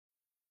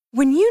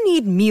When you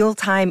need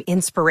mealtime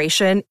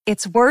inspiration,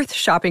 it's worth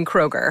shopping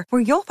Kroger,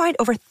 where you'll find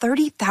over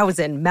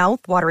 30,000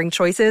 mouth-watering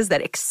choices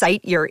that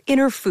excite your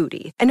inner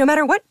foodie. And no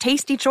matter what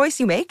tasty choice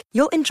you make,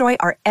 you'll enjoy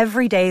our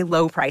everyday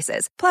low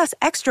prices, plus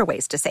extra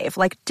ways to save,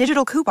 like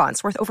digital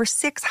coupons worth over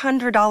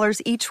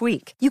 $600 each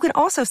week. You can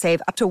also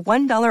save up to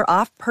 $1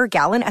 off per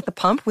gallon at the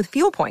pump with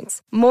fuel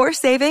points. More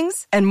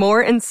savings and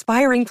more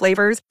inspiring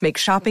flavors make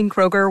shopping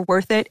Kroger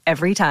worth it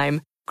every time.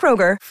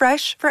 Kroger,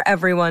 fresh for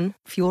everyone.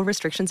 Fuel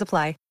restrictions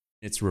apply.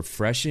 It's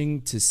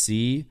refreshing to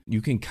see.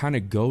 You can kind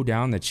of go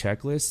down the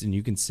checklist and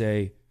you can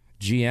say,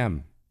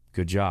 GM,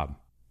 good job.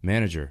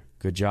 Manager,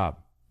 good job.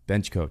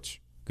 Bench coach,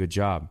 good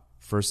job.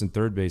 First and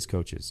third base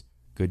coaches,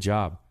 good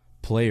job.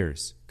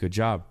 Players, good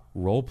job.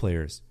 Role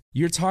players.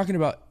 You're talking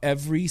about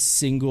every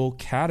single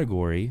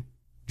category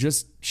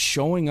just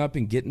showing up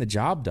and getting the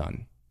job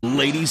done.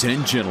 Ladies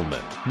and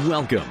gentlemen,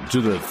 welcome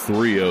to the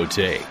 3-0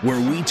 Take, where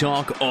we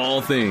talk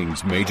all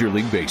things Major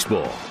League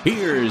Baseball.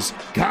 Here's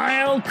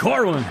Kyle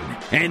Corwin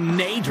and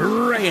Nate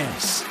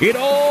Reyes. It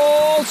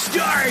all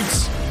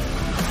starts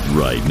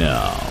right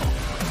now.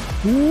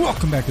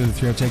 Welcome back to the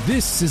 3-0 Take.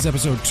 This is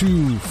episode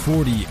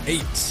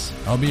 248.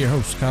 I'll be your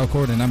host, Kyle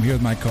Corwin, and I'm here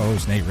with my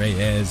co-host, Nate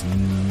Reyes.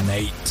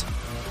 Nate.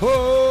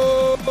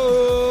 Oh,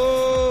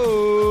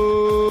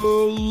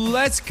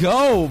 let's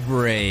go,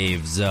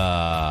 Braves.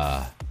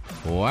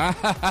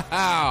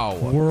 Wow.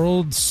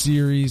 World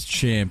Series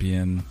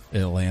champion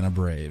Atlanta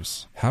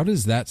Braves. How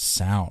does that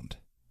sound?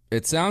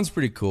 It sounds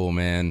pretty cool,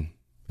 man.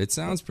 It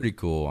sounds pretty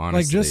cool,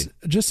 honestly. Like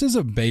just as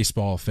a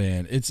baseball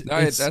fan, it's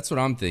that's what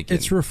I'm thinking.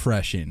 It's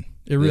refreshing.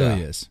 It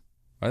really is.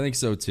 I think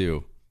so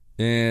too.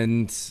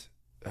 And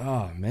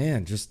oh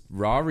man, just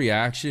raw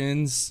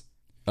reactions.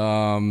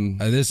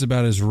 This is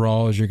about as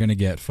raw as you're going to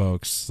get,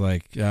 folks.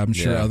 Like, I'm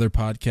sure other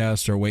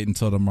podcasts are waiting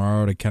until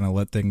tomorrow to kind of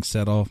let things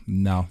settle.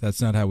 No,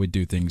 that's not how we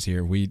do things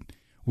here. We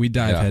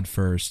dive head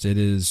first. It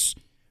is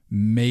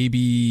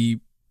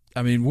maybe,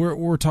 I mean,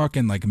 we're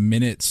talking like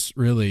minutes,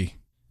 really,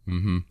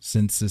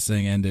 since this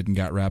thing ended and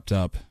got wrapped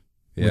up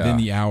within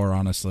the hour,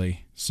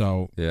 honestly.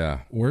 So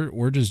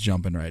we're just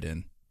jumping right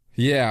in.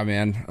 Yeah,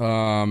 man.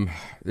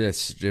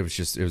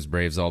 It was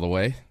Braves all the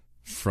way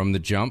from the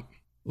jump.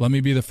 Let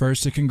me be the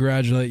first to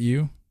congratulate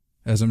you,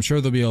 as I'm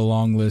sure there'll be a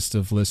long list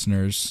of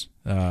listeners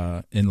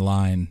in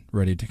line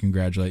ready to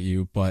congratulate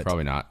you. But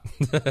probably not.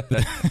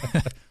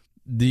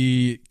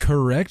 The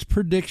correct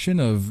prediction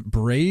of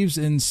Braves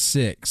in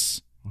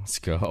 6. Let's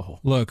go.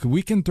 Look,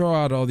 we can throw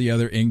out all the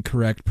other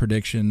incorrect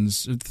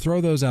predictions.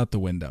 Throw those out the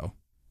window.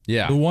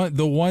 Yeah.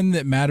 The one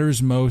that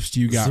matters most,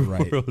 you got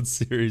right. World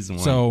Series one.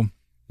 So,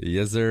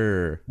 yes,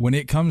 sir. When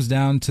it comes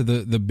down to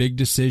the big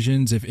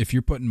decisions, if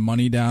you're putting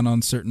money down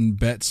on certain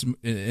bets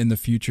in the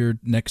future,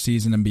 next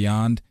season and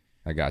beyond,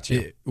 I got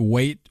you.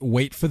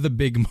 Wait for the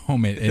big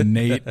moment, and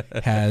Nate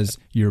has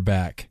your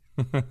back.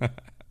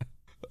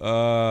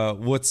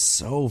 What's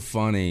so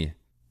funny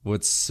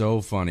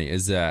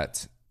is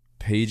that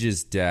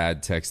Paige's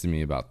dad texted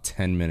me about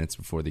 10 minutes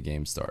before the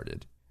game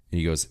started. And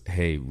he goes,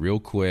 "Hey, real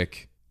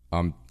quick,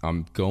 I'm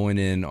going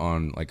in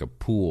on like a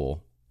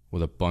pool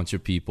with a bunch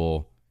of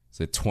people. It's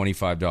a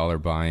 $25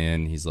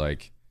 buy-in." He's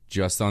like,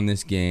 "Just on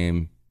this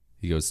game."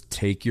 He goes,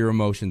 "Take your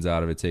emotions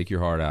out of it. Take your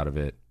heart out of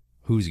it.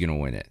 Who's going to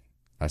win it?"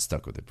 I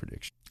stuck with the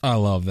prediction. I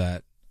love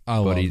that.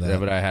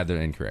 But I had the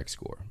incorrect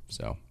score.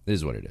 So it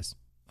is what it is.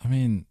 I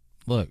mean,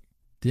 look, at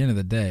the end of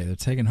the day, they're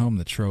taking home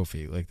the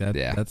trophy. Like that.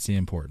 Yeah. That's the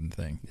important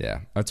thing.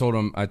 Yeah. I told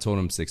him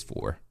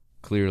 6-4.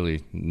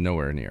 Clearly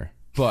nowhere near.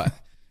 But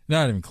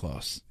not even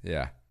close.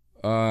 Yeah.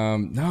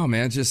 No,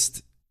 man,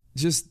 just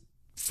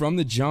from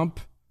the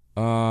jump,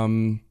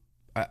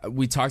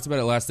 we talked about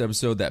it last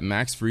episode that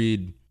Max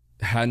Fried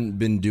hadn't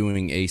been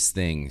doing ace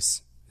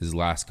things his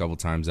last couple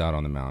times out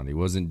on the mound. He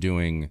wasn't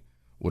doing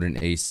what an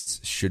ace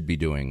should be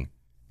doing.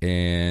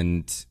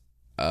 And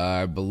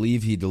I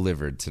believe he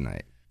delivered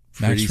tonight.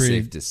 Pretty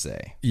safe to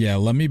say. Yeah,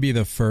 let me be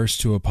the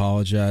first to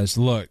apologize.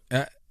 Look,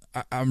 I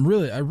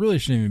really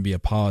shouldn't even be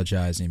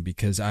apologizing,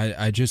 because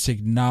I just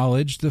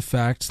acknowledged the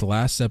fact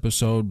last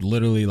episode,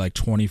 literally like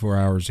 24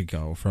 hours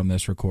ago from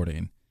this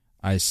recording.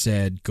 I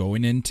said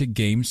going into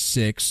Game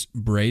 6,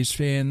 Braves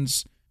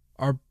fans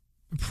are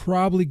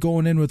probably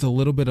going in with a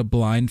little bit of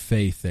blind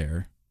faith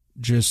there,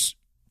 just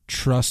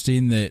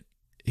trusting that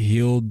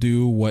he'll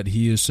do what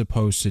he is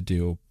supposed to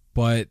do.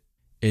 But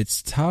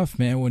it's tough,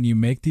 man. When you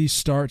make these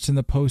starts in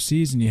the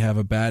postseason, you have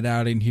a bad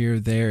outing here or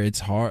there. It's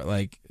hard.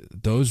 Like,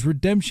 those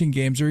redemption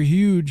games are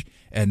huge,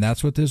 and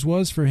that's what this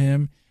was for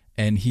him.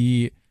 And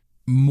he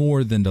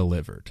more than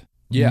delivered.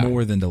 Yeah,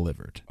 more than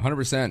delivered.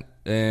 100%.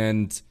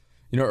 And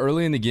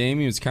early in the game,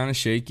 he was kind of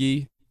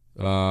shaky,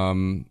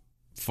 falling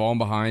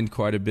behind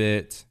quite a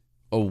bit.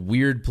 A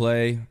weird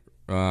play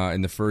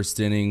in the first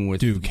inning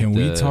with can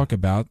we talk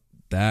about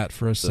that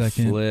for a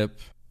second? Flip.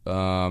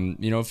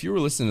 If you were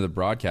listening to the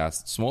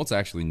broadcast, Smoltz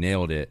actually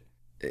nailed it.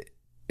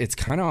 It's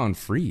kind of on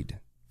Fried.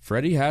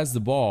 Freddie has the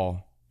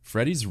ball.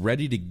 Freddie's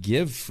ready to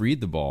give Fried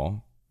the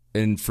ball,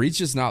 and Fried's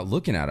just not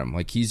looking at him.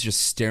 Like, he's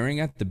just staring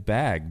at the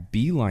bag,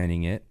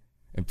 beelining it,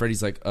 And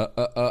Freddie's like,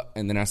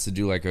 and then has to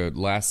do like a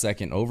last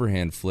second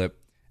overhand flip.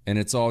 And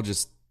it's all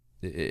just,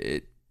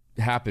 it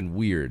happened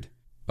weird.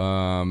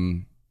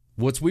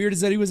 What's weird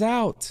is that he was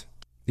out.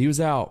 He was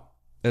out.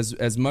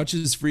 As much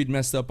as Fried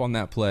messed up on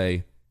that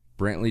play,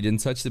 Brantley didn't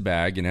touch the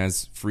bag. And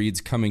as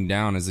Fried's coming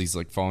down, as he's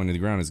like falling to the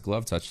ground, his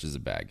glove touches the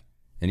bag.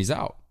 And he's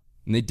out.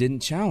 And they didn't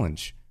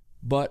challenge.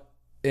 But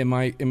am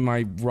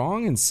I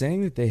wrong in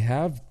saying that they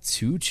have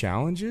 2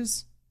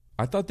 challenges?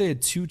 I thought they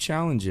had 2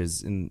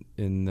 challenges in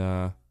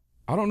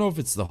I don't know if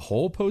it's the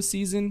whole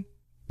postseason,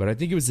 but I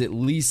think it was at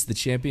least the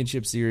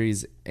Championship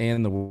Series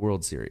and the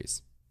World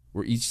Series,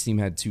 where each team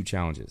had 2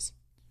 challenges.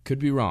 Could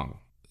be wrong.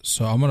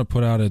 So I'm going to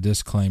put out a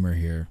disclaimer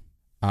here.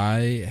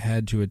 I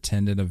had to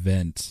attend an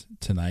event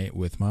tonight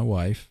with my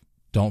wife.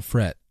 Don't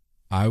fret.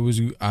 I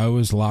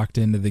was locked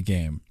into the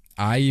game.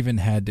 I even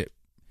had to.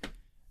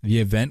 The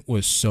event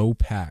was so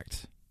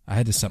packed. I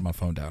had to set my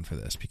phone down for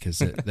this because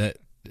that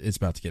it's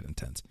about to get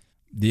intense.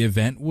 The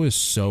event was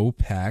so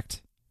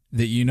packed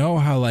that you know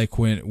how like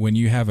when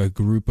you have a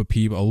group of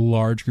people, a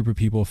large group of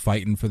people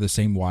fighting for the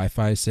same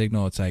Wi-Fi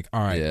signal, it's like,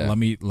 all right, let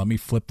me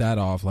flip that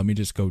off. Let me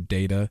just go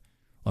data.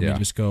 Let me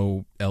just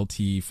go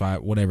LTE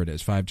 5, whatever it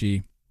is,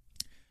 5G.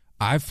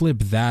 I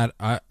flipped that.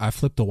 I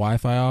flipped the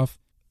Wi-Fi off.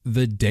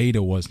 The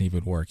data wasn't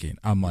even working.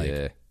 I'm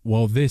like,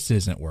 well, this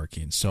isn't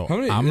working. So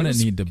I'm going to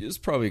need to. There's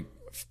probably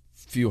a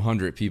few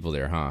hundred people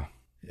there, huh?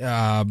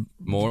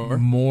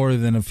 More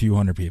than a few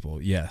hundred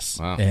people, yes.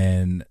 Wow.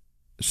 And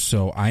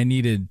so I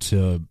needed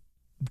to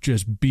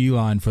just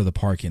beeline for the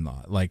parking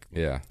lot.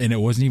 And it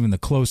wasn't even the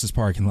closest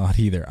parking lot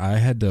either. I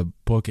had to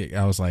book it.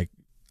 I was like,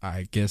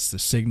 I guess the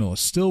signal is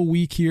still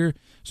weak here.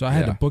 So I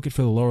had to book it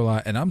for the lower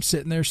lot. And I'm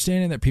sitting there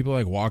standing there. People are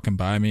like walking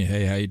by me.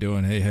 Hey, how you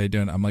doing? Hey, how you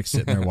doing? I'm like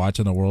sitting there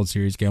watching the World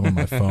Series game on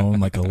my phone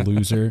like a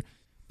loser.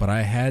 But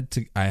I had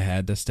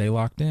to stay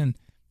locked in.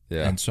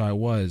 Yeah. And so I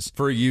was.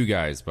 For you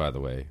guys, by the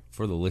way,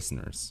 for the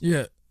listeners.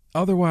 Yeah.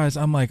 Otherwise,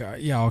 I'm like,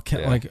 I'll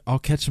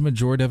catch a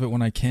majority of it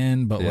when I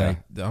can, but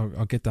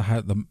I'll get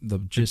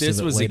the gist of it later. If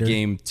this was a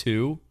game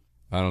 2,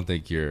 I don't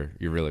think you're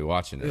really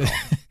watching it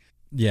all.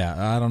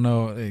 Yeah, I don't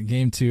know.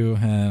 Game 2,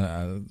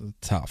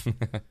 tough.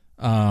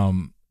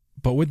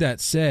 But with that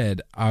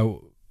said, I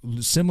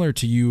similar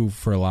to you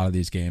for a lot of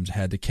these games,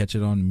 had to catch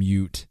it on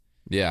mute.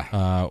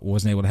 Yeah.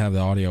 Wasn't able to have the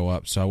audio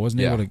up, so I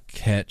wasn't able to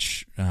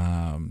catch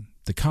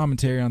the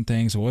commentary on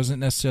things. I wasn't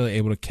necessarily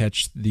able to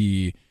catch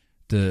the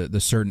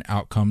certain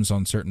outcomes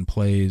on certain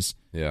plays.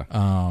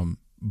 Yeah.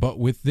 But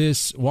with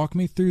this, walk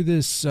me through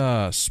this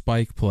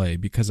spike play,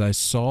 because I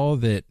saw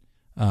that.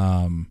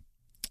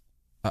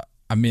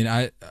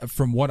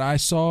 From what I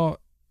saw,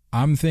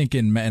 I'm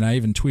thinking, and I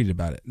even tweeted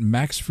about it,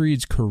 Max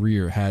Fried's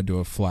career had to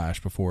have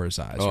flashed before his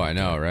eyes. Oh, I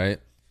know, right?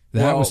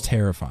 That was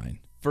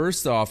terrifying.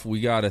 First off,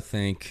 we got to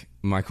thank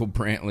Michael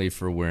Brantley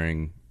for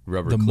wearing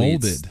rubber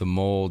cleats. The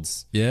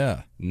molds.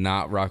 Yeah.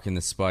 Not rocking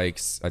the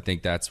spikes. I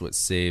think that's what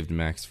saved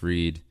Max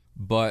Fried.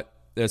 But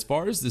as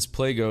far as this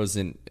play goes,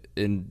 and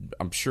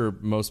I'm sure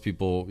most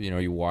people,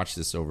 you watch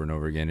this over and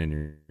over again and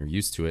you're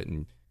used to it,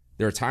 and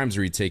there are times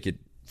where you take it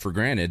for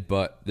granted,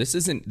 but this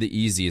isn't the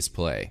easiest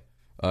play,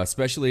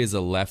 especially as a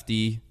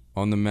lefty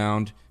on the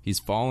mound. He's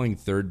falling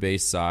third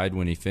base side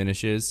when he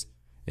finishes,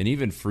 and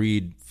even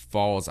Fried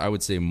falls, I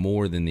would say,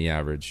 more than the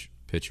average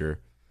pitcher.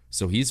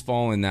 So he's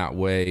falling that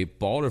way.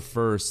 Ball to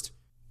first,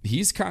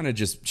 he's kind of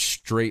just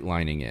straight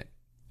lining it.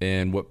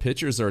 And what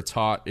pitchers are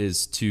taught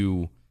is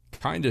to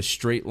kind of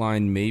straight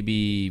line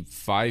maybe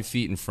 5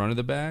 feet in front of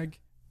the bag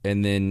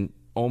and then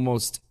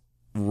almost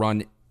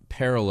run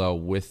parallel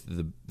with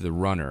the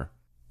runner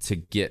to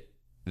get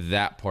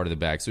that part of the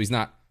bag. So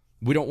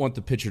we don't want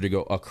the pitcher to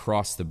go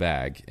across the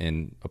bag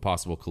in a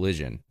possible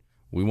collision.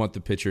 We want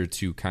the pitcher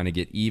to kind of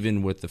get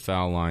even with the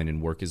foul line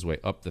and work his way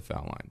up the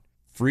foul line.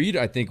 Fried,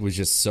 I think, was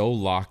just so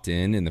locked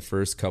in the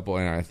first couple,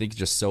 and I think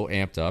just so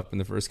amped up in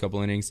the first couple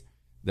innings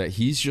that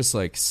he's just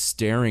like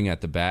staring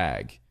at the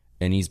bag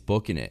and he's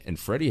booking it. And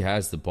Freddie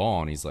has the ball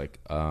and he's like,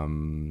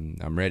 I'm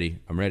ready.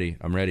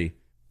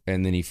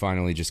 And then he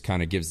finally just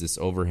kind of gives this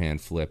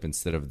overhand flip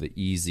instead of the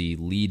easy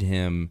lead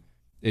him.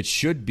 It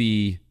should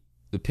be,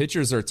 the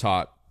pitchers are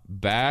taught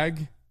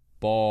bag,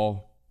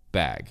 ball,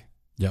 bag.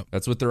 Yep.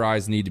 That's what their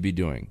eyes need to be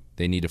doing.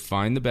 They need to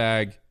find the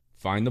bag,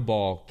 find the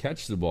ball,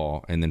 catch the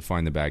ball, and then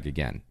find the bag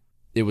again.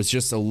 It was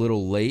just a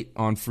little late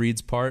on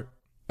Fried's part.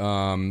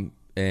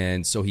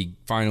 And so he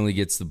finally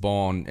gets the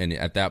ball, and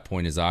at that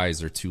point his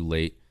eyes are too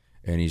late,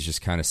 and he's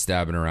just kind of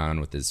stabbing around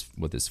with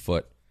his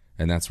foot,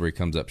 and that's where he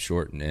comes up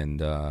short.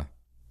 And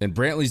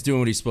Brantley's doing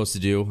what he's supposed to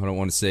do. I don't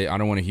want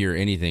to hear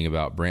anything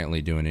about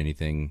Brantley doing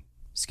anything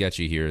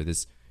sketchy here.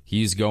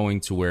 He's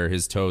going to where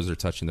his toes are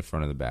touching the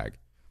front of the bag.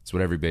 It's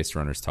what every base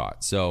runner's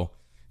taught. So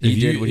he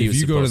did what he was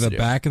supposed to do. If you go to the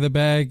back of the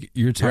bag,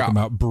 you're talking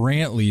about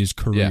Brantley's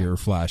career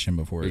flashing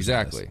before his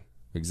eyes.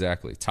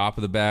 Exactly. Top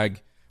of the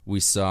bag, we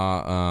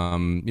saw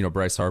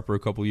Bryce Harper a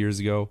couple years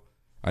ago.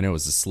 I know it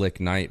was a slick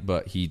night,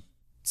 but he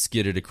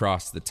skidded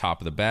across the top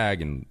of the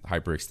bag and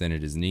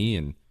hyperextended his knee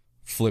and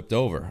flipped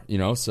over.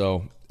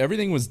 So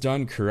everything was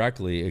done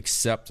correctly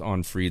except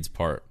on Fried's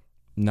part.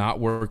 Not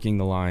working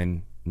the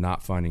line,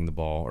 not finding the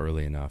ball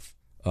early enough.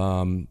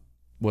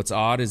 What's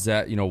odd is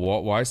that,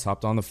 Walt Weiss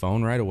hopped on the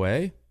phone right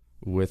away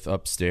with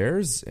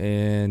upstairs,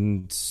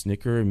 and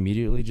Snitker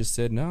immediately just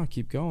said, no,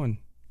 keep going,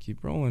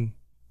 keep rolling.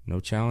 No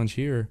challenge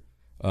here.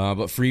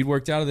 But Fried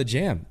worked out of the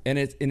jam. And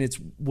it's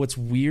what's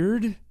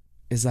weird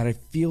is that I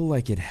feel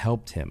like it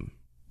helped him.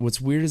 What's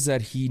weird is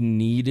that he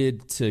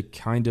needed to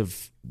kind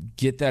of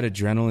get that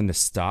adrenaline to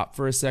stop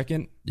for a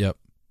second. Yep.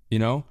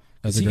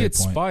 As he gets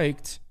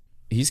spiked,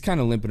 he's kind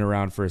of limping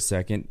around for a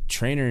second.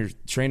 Trainers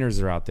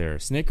are out there.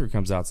 Snitker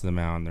comes out to the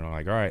mound. They're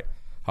like, all right,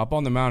 hop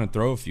on the mound and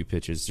throw a few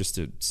pitches just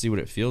to see what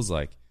it feels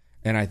like.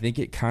 And I think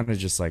it kind of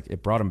just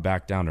it brought him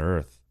back down to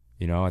earth.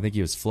 I think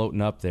he was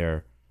floating up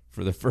there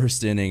for the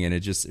first inning, and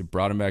it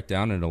brought him back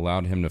down and it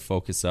allowed him to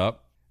focus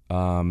up.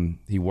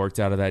 He worked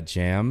out of that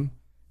jam.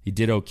 He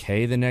did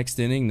okay the next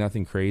inning,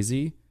 nothing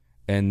crazy.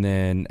 And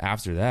then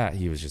after that,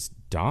 he was just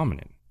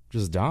dominant.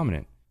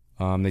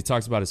 They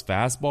talked about his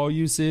fastball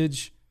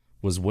usage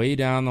was way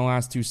down the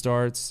last two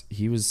starts.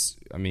 He was,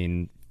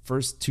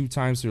 first two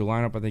times through the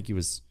lineup, I think he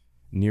was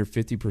near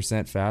 50%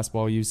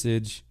 fastball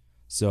usage.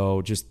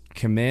 So just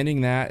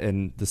commanding that,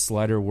 and the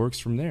slider works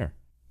from there.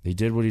 He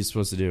did what he was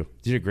supposed to do.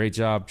 He did a great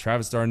job.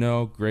 Travis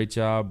d'Arnaud, great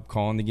job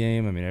calling the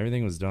game.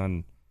 Everything was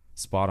done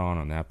spot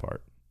on that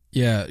part.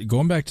 Yeah,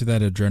 going back to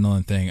that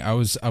adrenaline thing, I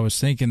was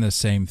thinking the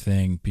same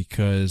thing,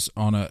 because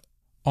on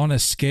a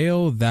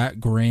scale that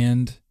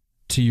grand,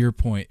 to your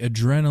point,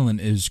 adrenaline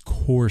is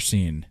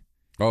coursing.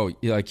 Oh,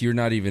 you're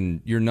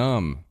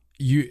numb.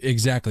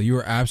 Exactly. You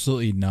are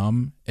absolutely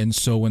numb. And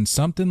so when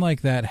something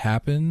like that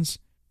happens,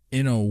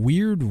 in a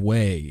weird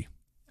way,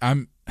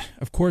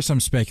 of course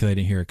I'm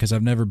speculating here because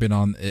I've never been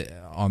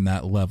on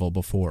that level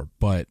before,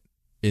 but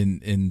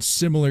in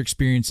similar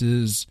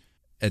experiences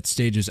at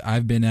stages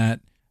I've been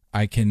at,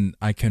 I can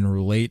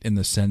relate in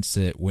the sense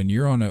that when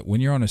you're on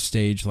a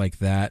stage like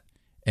that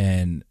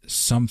and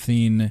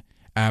something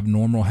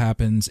abnormal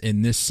happens,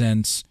 in this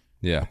sense,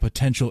 a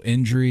potential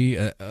injury,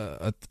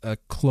 a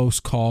close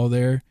call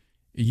there,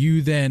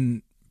 you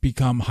then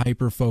become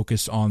hyper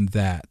focused on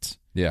that.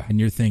 Yeah. And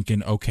you're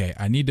thinking, okay,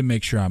 I need to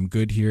make sure I'm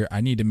good here.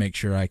 I need to make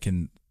sure I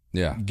can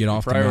get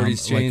off the mound.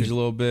 Priorities change a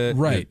little bit.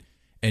 Right.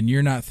 And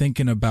you're not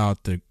thinking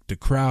about the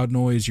crowd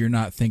noise. You're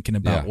not thinking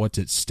about what's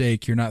at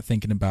stake. You're not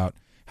thinking about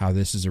how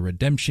this is a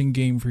redemption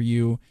game for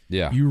you.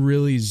 Yeah. You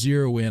really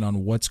zero in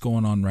on what's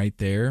going on right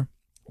there.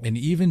 And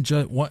even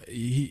just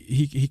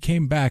he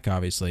came back,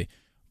 obviously.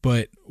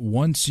 But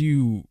once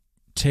you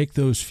take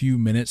those few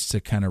minutes to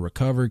kind of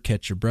recover,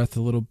 catch your breath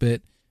a little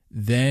bit,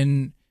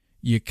 then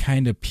you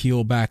kind of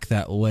peel back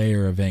that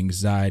layer of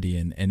anxiety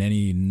and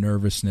any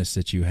nervousness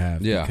that you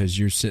have, because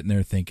you're sitting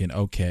there thinking,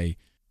 okay,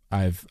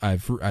 I've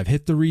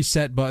hit the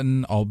reset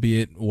button,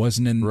 albeit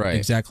wasn't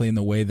exactly in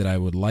the way that I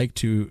would like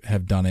to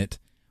have done it,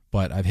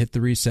 but I've hit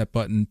the reset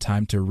button,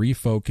 time to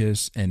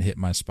refocus and hit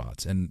my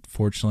spots. And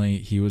fortunately,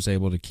 he was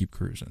able to keep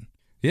cruising.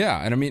 Yeah,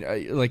 and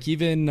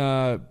even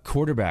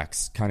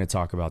quarterbacks kind of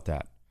talk about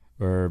that,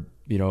 or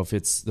if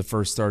it's the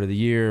first start of the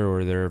year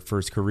or their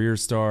first career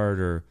start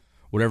or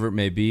whatever it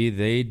may be,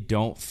 they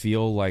don't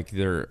feel like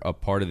they're a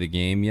part of the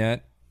game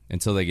yet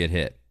until they get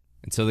hit,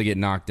 until they get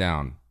knocked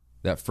down.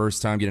 That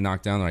first time getting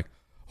knocked down, they're like,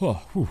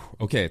 oh, whew,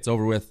 okay, it's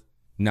over with.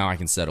 Now I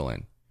can settle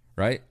in,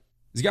 right?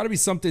 There's got to be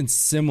something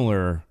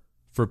similar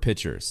for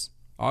pitchers.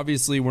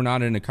 Obviously, we're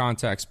not in a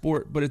contact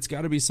sport, but it's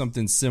got to be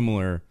something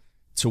similar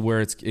to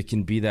where it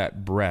can be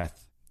that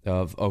breath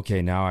of,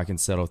 okay, now I can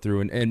settle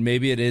through. And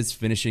maybe it is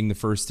finishing the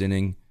first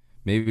inning.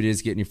 Maybe it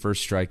is getting your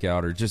first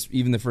strikeout or just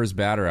even the first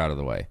batter out of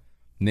the way.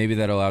 Maybe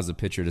that allows the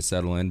pitcher to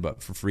settle in.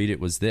 But for Fried, it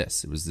was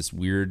this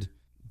weird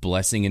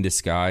blessing in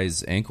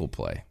disguise ankle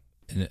play.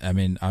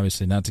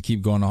 Obviously, not to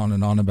keep going on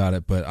and on about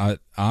it, but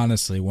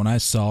honestly, when I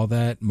saw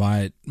that,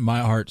 my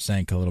heart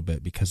sank a little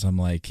bit, because I'm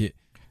like,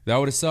 that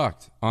would have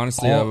sucked.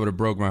 Honestly, that would have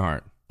broke my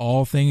heart.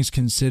 All things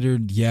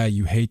considered,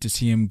 you hate to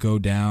see him go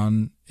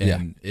down,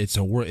 and it's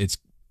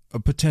a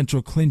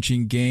potential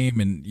clinching game,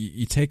 and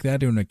you take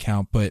that into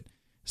account. But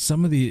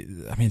some of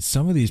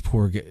these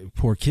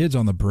poor kids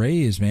on the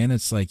Braves, man,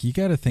 it's like you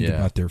got to think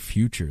about their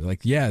future.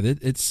 Like,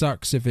 it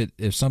sucks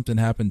if something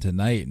happened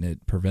tonight and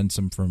it prevents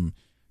them from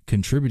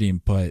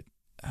contributing, but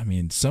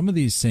some of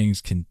these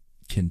things can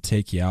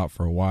take you out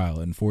for a while.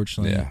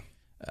 Unfortunately,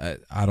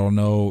 I don't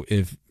know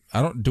if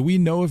do we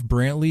know if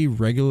Brantley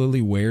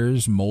regularly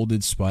wears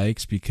molded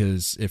spikes?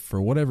 Because if for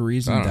whatever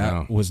reason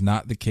that was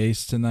not the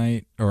case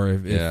tonight, or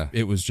if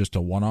it was just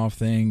a one-off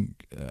thing,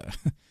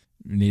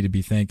 we need to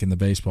be thanking the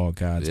baseball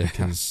gods,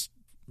 because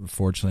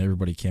fortunately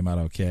everybody came out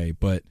okay.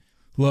 But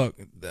look,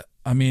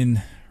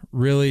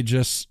 really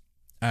just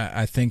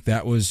I think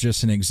that was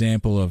just an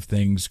example of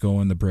things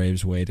going the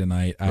Braves' way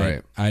tonight.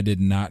 I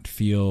did not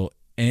feel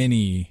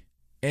any,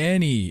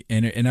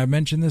 and I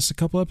mentioned this a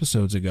couple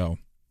episodes ago,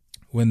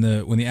 when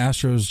the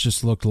Astros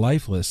just looked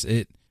lifeless.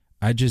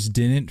 I just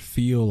didn't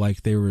feel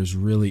like there was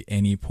really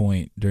any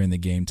point during the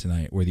game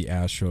tonight where the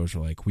Astros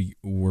were like,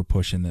 we're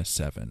pushing this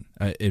 7.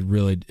 It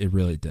really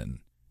didn't.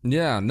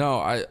 Yeah, no,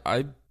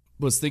 I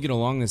was thinking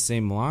along the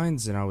same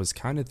lines, and I was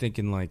kind of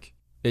thinking like,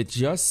 it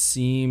just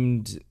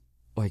seemed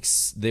like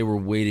they were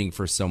waiting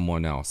for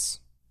someone else.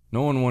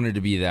 No one wanted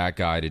to be that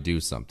guy to do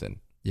something.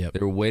 Yep. They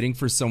were waiting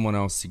for someone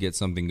else to get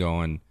something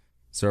going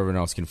so everyone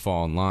else can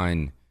fall in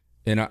line.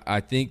 And I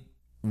think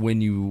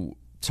when you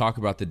talk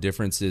about the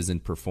differences in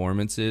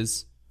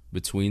performances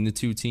between the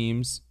two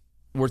teams,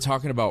 we're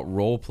talking about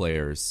role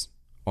players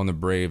on the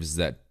Braves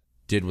that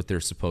did what they're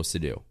supposed to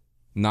do.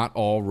 Not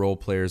all role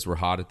players were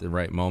hot at the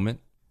right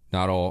moment.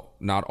 Not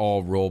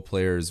all role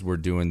players were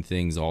doing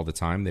things all the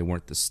time. They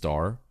weren't the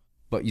star.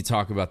 But you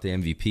talk about the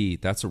MVP,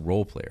 that's a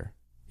role player.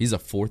 He's a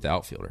fourth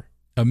outfielder.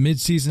 A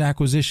midseason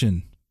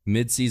acquisition.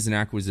 Midseason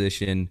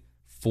acquisition,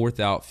 fourth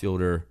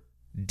outfielder,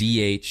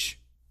 DH,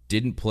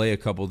 didn't play a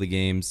couple of the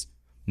games,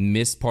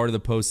 missed part of the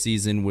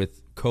postseason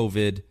with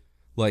COVID.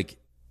 Like,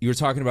 you're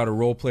talking about a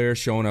role player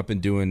showing up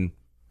and doing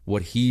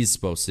what he's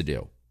supposed to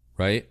do,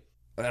 right?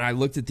 And I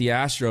looked at the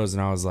Astros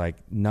and I was like,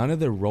 none of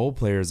the role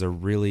players are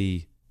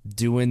really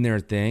doing their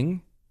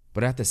thing.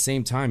 But at the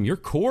same time, your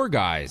core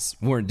guys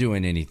weren't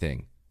doing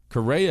anything.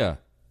 Correa,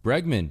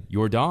 Bregman,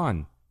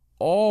 Yordan,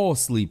 all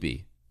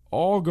sleepy,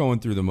 all going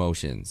through the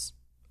motions.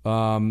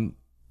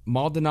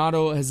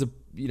 Maldonado has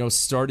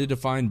started to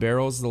find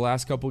barrels the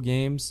last couple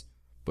games,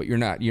 but you're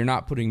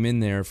not putting him in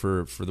there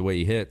for the way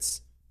he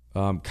hits.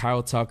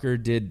 Kyle Tucker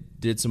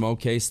did some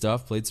okay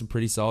stuff, played some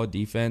pretty solid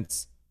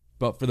defense,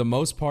 but for the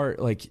most part,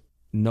 like,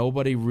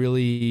 nobody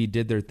really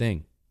did their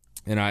thing.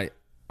 And I'm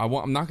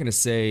not going to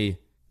say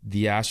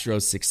the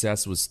Astros'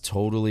 success was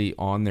totally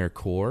on their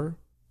core,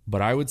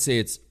 but I would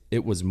say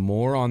it was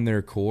more on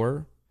their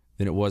core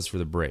than it was for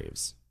the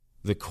Braves.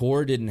 The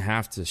core didn't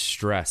have to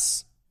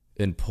stress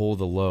and pull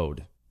the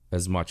load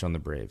as much on the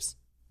Braves.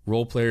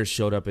 Role players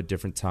showed up at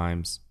different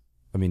times.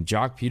 I mean,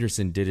 Jock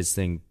Peterson did his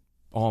thing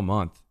all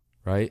month,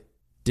 right?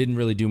 Didn't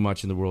really do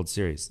much in the World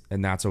Series,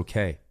 and that's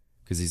okay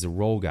because he's a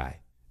role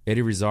guy.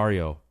 Eddie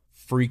Rosario,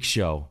 freak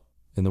show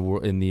in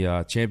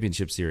the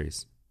championship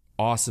series.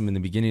 Awesome in the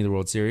beginning of the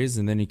World Series,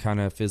 and then he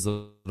kind of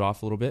fizzled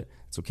off a little bit.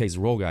 It's okay, he's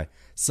a role guy.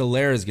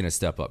 Soler is going to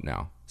step up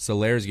now.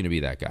 Soler is going to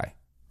be that guy,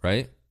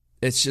 right?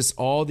 It's just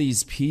all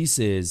these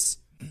pieces.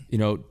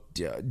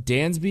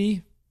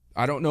 Dansby,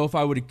 I don't know if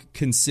I would have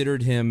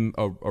considered him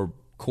a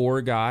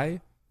core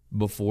guy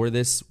before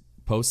this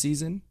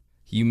postseason.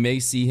 You may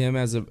see him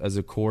as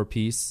a core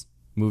piece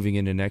moving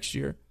into next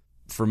year.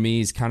 For me,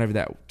 he's kind of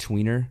that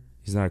tweener.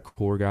 He's not a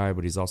core guy,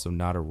 but he's also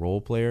not a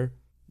role player.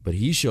 But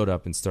he showed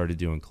up and started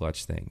doing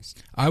clutch things.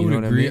 I would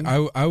agree. I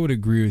mean? I would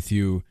agree with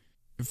you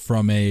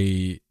from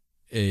a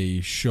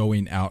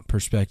showing out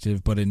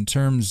perspective, but in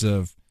terms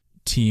of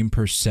team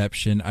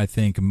perception, I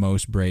think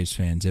most Braves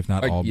fans, if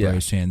not all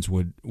Braves fans,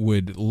 would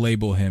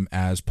label him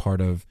as part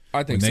of.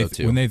 I think so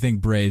too. When they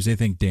think Braves, they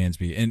think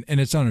Dansby, and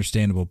it's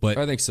understandable. But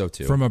I think so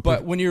too.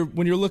 But when you're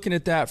looking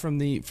at that from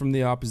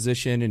the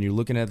opposition and you're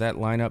looking at that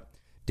lineup,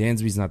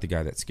 Dansby's not the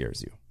guy that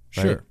scares you.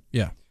 Right? Sure.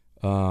 Yeah.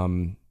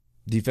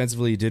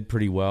 Defensively, he did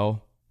pretty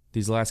well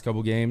these last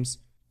couple games,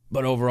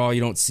 but overall,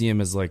 you don't see him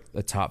as like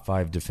a top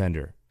 5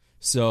 defender.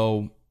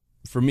 So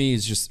for me,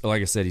 he's just,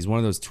 like I said, he's one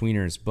of those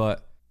tweeners.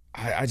 But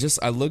I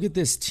look at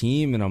this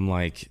team and I'm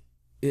like,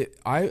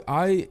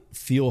 I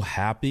feel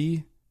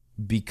happy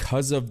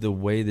because of the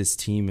way this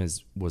team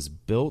was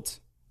built,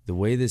 the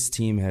way this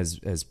team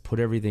has put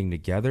everything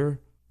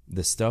together,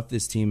 the stuff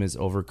this team has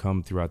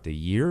overcome throughout the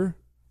year,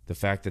 the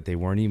fact that they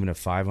weren't even a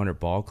 500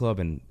 ball club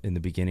in the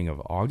beginning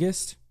of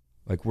August.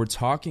 Like, we're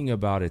talking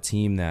about a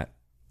team that,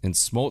 and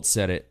Smoltz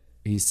said it,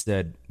 he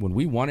said, when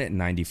we won it in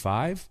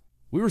 95,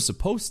 we were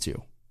supposed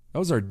to. That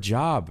was our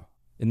job.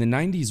 In the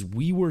 90s,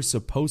 we were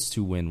supposed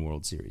to win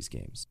World Series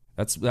games.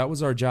 That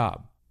was our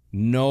job.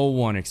 No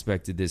one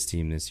expected this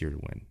team this year to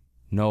win.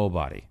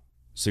 Nobody.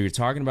 So you're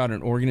talking about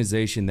an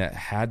organization that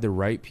had the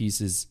right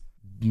pieces,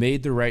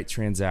 made the right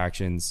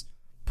transactions,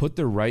 put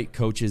the right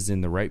coaches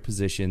in the right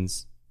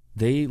positions.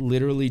 They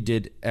literally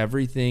did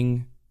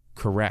everything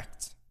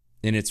correct.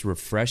 And it's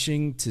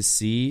refreshing to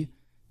see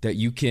that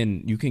you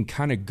can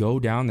kind of go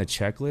down the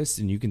checklist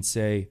and you can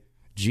say,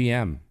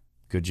 GM,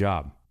 good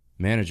job.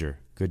 Manager,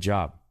 good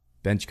job.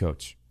 Bench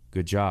coach,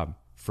 good job.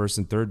 First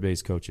and third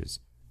base coaches,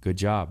 good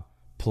job.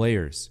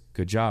 Players,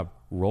 good job.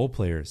 Role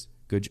players,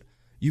 good job.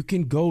 You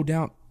can go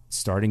down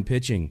starting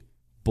pitching,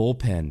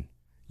 bullpen.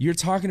 You're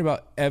talking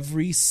about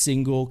every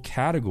single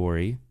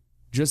category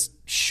just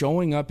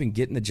showing up and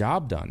getting the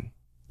job done.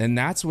 And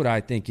that's what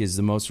I think is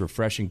the most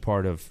refreshing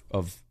part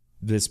of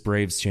this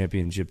Braves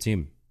championship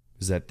team,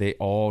 is that they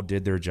all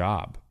did their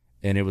job.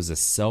 And it was a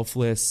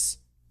selfless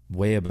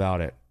way about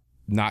it,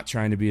 not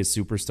trying to be a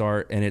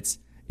superstar. And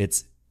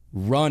it's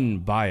run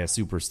by a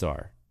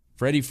superstar.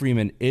 Freddie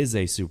Freeman is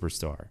a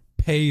superstar.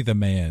 Pay the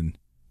man.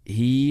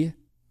 He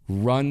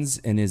runs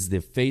and is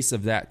the face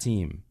of that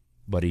team,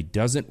 but he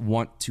doesn't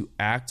want to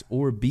act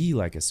or be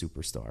like a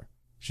superstar.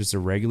 It's just a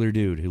regular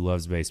dude who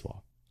loves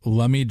baseball.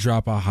 Let me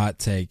drop a hot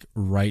take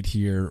right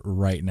here,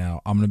 right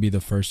now. I'm going to be the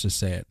first to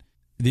say it.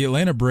 The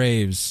Atlanta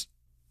Braves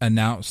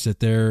announced that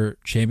their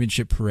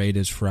championship parade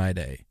is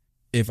Friday.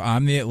 If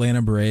I'm the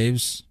Atlanta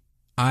Braves,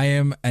 I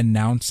am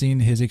announcing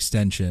his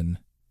extension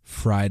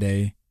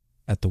Friday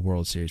at the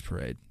World Series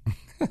parade.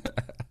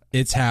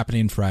 It's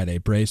happening Friday.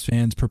 Braves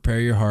fans, prepare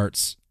your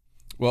hearts.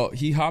 Well,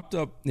 he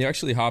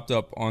actually hopped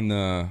up on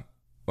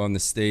the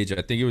stage.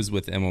 I think it was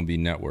with MLB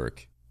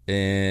Network.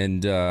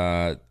 And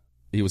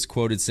he was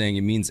quoted saying,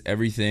 "It means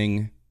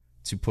everything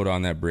to put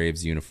on that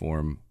Braves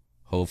uniform.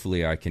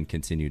 Hopefully I can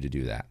continue to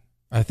do that."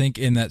 I think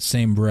in that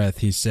same breath,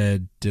 he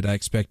said, "Did I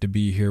expect to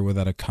be here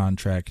without a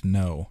contract?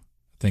 No."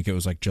 I think it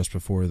was like just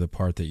before the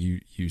part that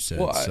you said.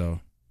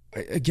 Well,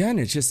 again,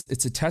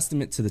 it's a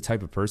testament to the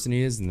type of person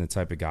he is and the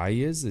type of guy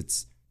he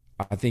is.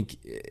 I think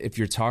if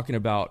you're talking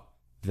about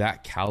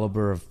that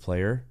caliber of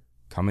player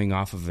coming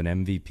off of an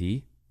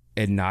MVP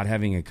and not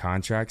having a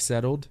contract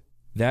settled,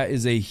 that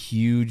is a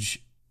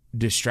huge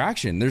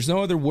distraction. There's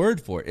no other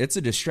word for it. It's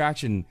a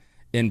distraction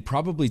in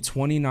probably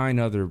 29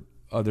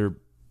 other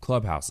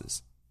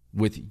clubhouses.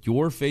 With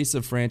your face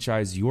of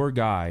franchise, your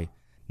guy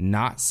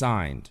not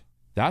signed,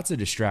 that's a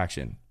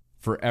distraction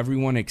for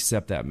everyone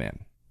except that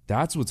man.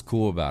 That's what's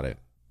cool about it.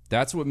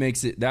 That's what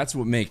makes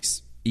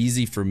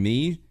easy for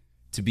me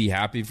to be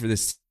happy for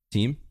this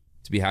team,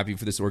 to be happy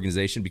for this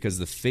organization, because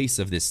the face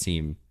of this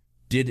team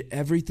did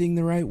everything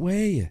the right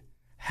way,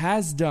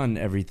 has done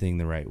everything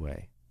the right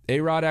way.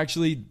 A-Rod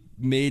actually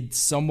made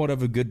somewhat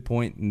of a good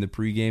point in the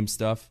pregame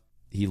stuff.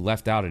 He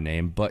left out a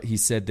name, but he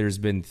said there's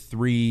been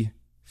 3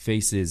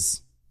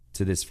 faces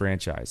to this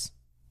franchise.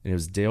 And it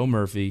was Dale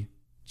Murphy,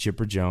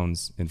 Chipper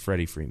Jones, and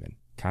Freddie Freeman.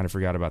 Kind of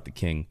forgot about the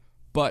King,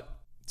 but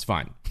it's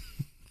fine.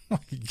 Oh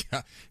my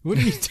God. What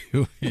are you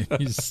doing?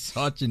 He's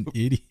such an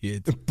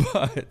idiot.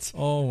 But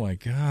oh my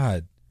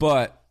God.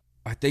 But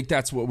I think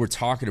that's what we're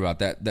talking about,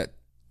 that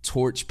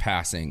torch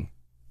passing.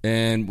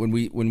 And when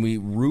we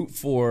root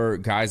for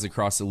guys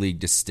across the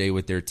league to stay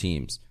with their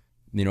teams,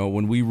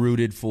 when we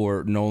rooted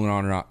for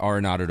Nolan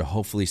Arenado to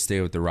hopefully stay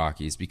with the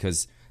Rockies,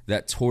 because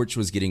that torch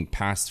was getting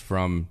passed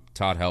from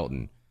Todd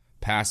Helton,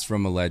 passed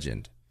from a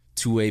legend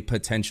to a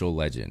potential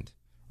legend,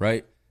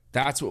 right?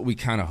 That's what we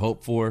kind of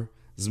hope for.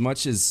 As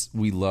much as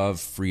we love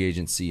free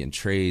agency and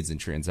trades and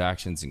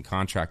transactions and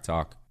contract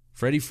talk,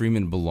 Freddie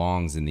Freeman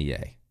belongs in the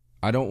A.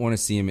 I don't want to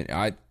see him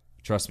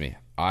trust me,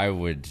 I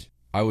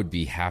would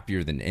be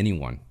happier than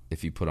anyone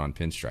if he put on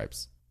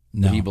pinstripes.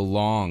 No. But he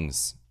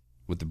belongs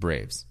with the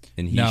Braves,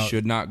 and he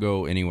should not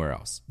go anywhere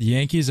else. The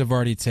Yankees have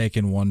already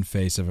taken one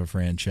face of a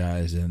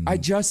franchise, and I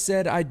just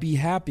said I'd be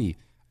happy.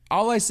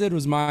 All I said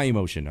was my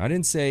emotion. I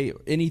didn't say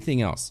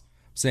anything else.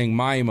 I'm saying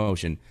my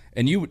emotion.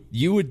 And you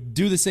would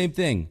do the same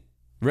thing.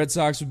 Red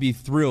Sox would be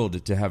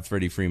thrilled to have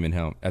Freddie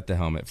Freeman at the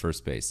helm at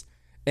first base.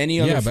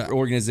 Any other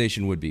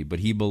organization would be, but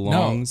he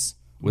belongs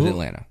with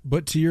Atlanta.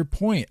 But to your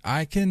point,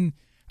 I can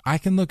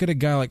look at a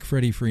guy like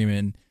Freddie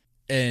Freeman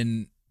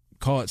and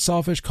call it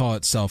selfish, call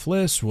it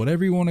selfless,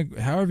 however you want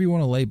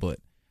to label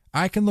it.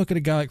 I can look at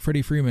a guy like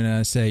Freddie Freeman and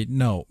I say,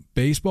 no,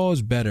 baseball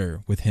is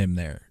better with him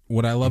there.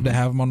 Would I love to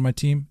have him on my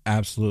team?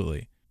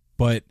 Absolutely.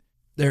 But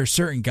there are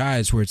certain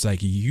guys where it's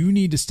like, you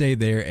need to stay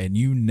there and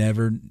you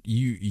cannot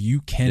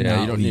you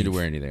don't leave. need to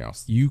wear anything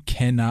else. You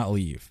cannot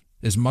leave.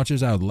 As much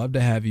as I would love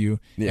to have you.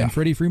 Yeah. And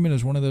Freddie Freeman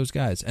is one of those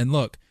guys. And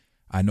look,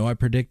 I know I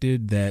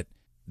predicted that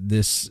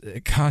this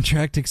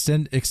contract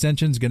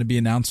extension is going to be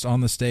announced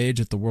on the stage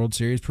at the World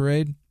Series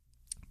parade.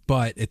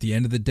 But at the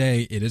end of the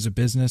day, it is a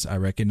business. I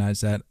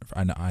recognize that.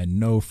 I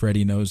know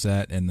Freddie knows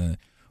that, and the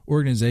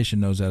organization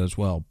knows that as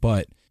well.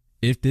 But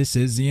if this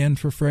is the end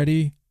for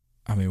Freddie,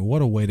 I mean,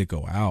 what a way to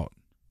go out.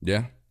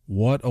 Yeah.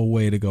 What a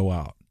way to go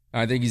out.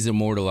 I think he's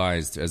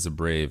immortalized as a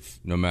Brave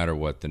no matter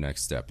what the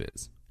next step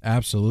is.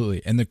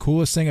 Absolutely. And the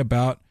coolest thing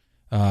about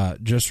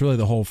just really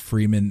the whole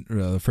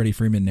Freddie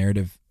Freeman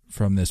narrative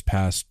from this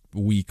past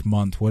week,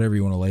 month, whatever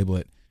you want to label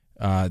it,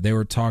 they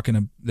were talking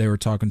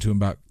to him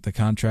about the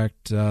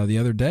contract the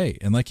other day,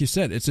 and like you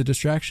said, it's a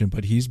distraction,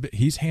 but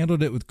he's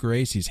handled it with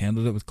grace. He's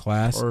handled it with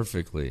class,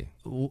 perfectly.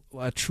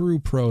 A true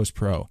pro's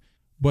pro.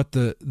 But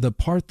the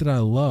part that I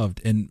loved,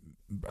 and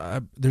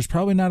there's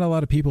probably not a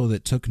lot of people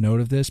that took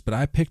note of this, but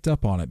I picked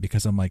up on it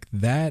because I'm like,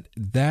 that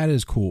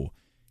is cool.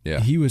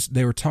 Yeah,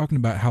 they were talking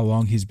about how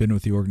long he's been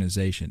with the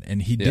organization,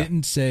 and he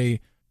didn't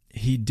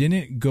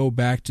go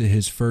back to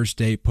his first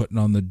day putting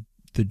on the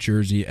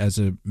jersey as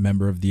a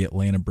member of the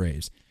Atlanta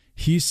Braves.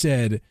 He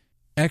said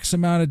X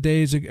amount of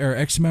days or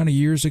X amount of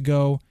years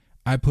ago,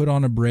 I put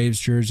on a Braves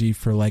jersey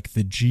for like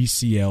the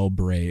GCL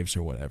Braves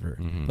or whatever.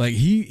 Mm-hmm. Like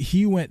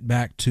he went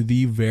back to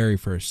the very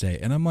first day.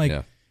 And I'm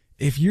like,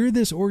 if you're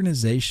this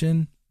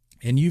organization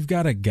and you've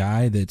got a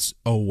guy that's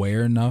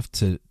aware enough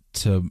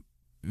to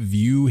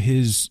view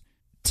his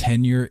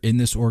tenure in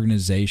this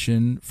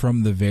organization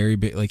from the very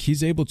big, like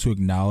he's able to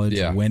acknowledge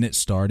when it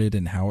started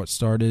and how it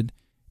started,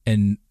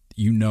 and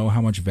you know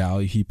how much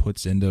value he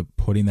puts into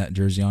putting that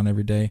jersey on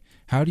every day.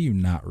 How do you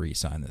not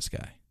re-sign this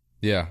guy?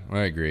 Yeah,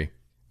 I agree.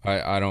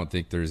 I don't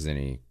think there's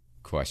any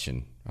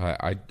question.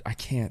 I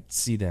can't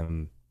see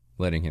them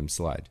letting him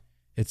slide.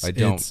 I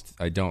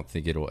don't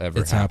think it'll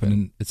ever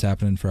happen. It's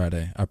happening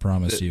Friday. I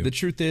promise you. The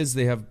truth is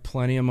they have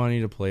plenty of money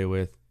to play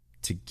with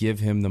to give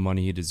him the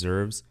money he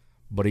deserves,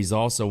 but he's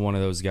also one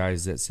of those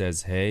guys that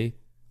says, hey,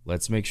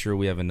 let's make sure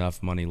we have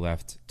enough money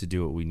left to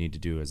do what we need to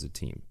do as a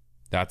team.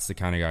 That's the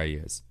kind of guy he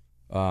is.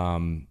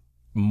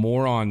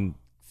 More on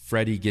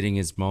Freddie getting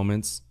his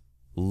moments.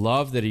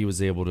 Love that he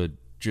was able to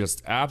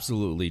just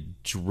absolutely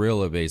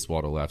drill a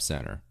baseball to left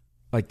center.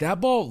 Like,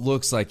 that ball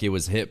looks like it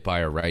was hit by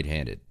a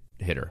right-handed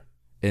hitter,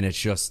 and it's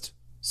just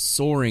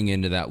soaring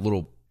into that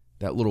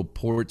little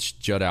porch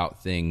jut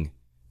out thing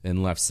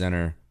in left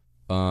center.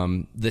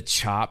 The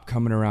chop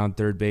coming around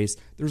third base.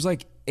 There's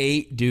like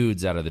 8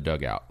 dudes out of the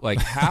dugout. Like,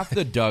 half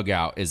the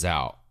dugout is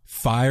out.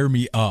 Fire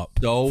me up.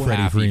 So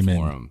Freddie happy Freeman.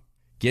 for him.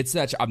 Gets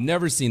that. I've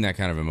never seen that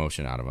kind of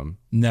emotion out of him.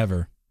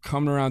 Never.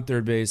 Coming around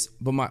third base.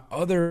 But my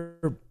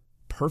other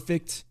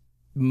perfect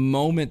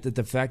moment, that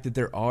the fact that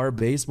there are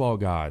baseball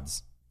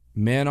gods.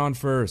 Man on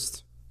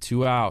first,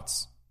 2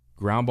 outs,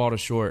 ground ball to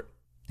short.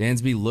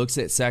 Dansby looks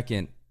at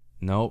second.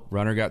 Nope,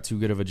 runner got too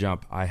good of a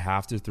jump. I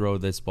have to throw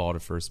this ball to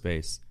first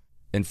base.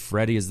 And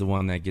Freddie is the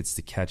one that gets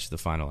to catch the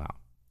final out.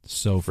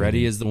 So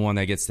Freddie is the one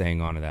that gets to hang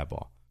on to that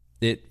ball.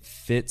 It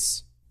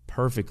fits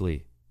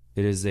perfectly.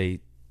 It is a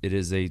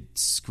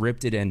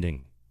scripted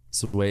ending.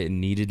 It's the way it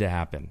needed to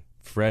happen.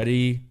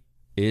 Freddie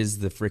is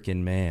the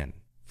freaking man.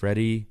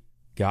 Freddie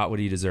got what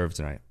he deserved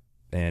tonight.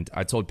 And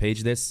I told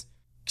Paige this.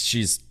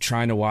 She's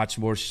trying to watch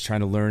more. She's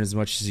trying to learn as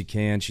much as she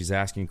can. She's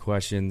asking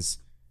questions.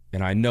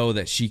 And I know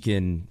that she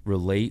can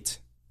relate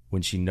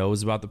when she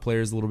knows about the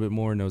players a little bit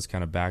more, knows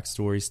kind of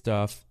backstory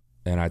stuff.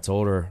 And I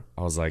told her,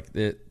 I was like,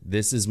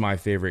 this is my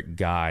favorite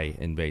guy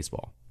in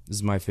baseball. This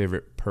is my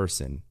favorite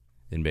person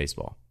in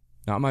baseball.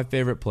 Not my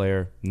favorite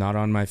player, not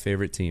on my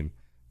favorite team,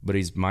 but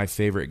he's my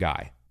favorite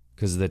guy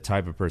because of the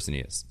type of person he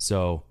is.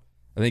 So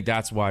I think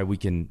that's why we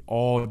can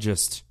all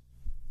just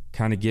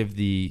kind of give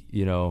the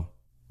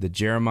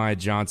Jeremiah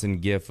Johnson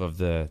gif of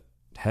the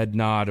head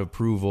nod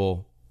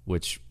approval,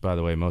 which, by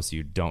the way, most of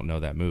you don't know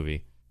that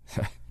movie.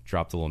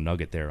 Dropped a little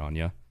nugget there on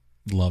you.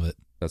 Love it.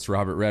 That's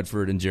Robert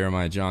Redford and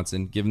Jeremiah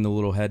Johnson. Giving the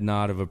little head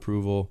nod of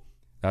approval.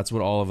 That's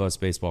what all of us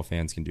baseball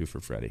fans can do for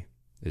Freddie,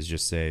 is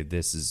just say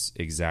this is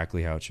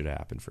exactly how it should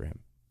happen for him.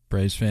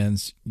 Braves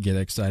fans, get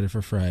excited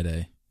for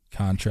Friday.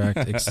 Contract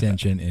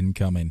extension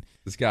incoming.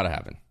 It's got to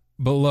happen.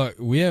 But look,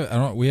 we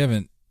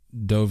haven't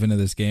dove into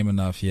this game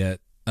enough yet.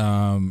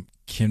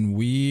 Can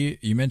we?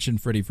 You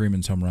mentioned Freddie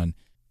Freeman's home run.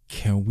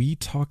 Can we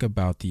talk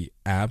about the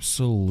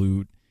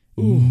absolute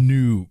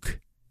nuke?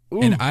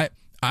 Ooh. And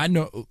I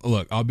know.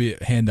 Look, I'll be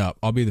hand up.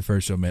 I'll be the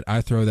first to admit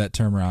I throw that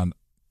term around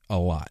a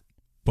lot,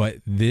 but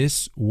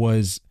this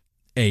was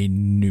a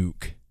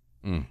nuke.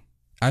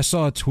 I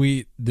saw a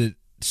tweet that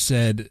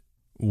said,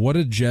 "What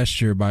a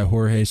gesture by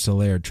Jorge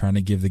Soler trying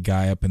to give the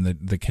guy up in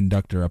the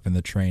conductor up in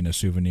the train a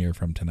souvenir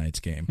from tonight's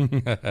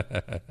game."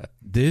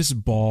 This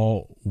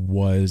ball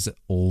was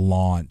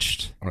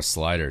launched on a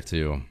slider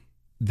too.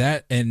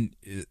 That, and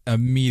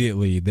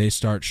immediately they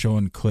start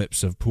showing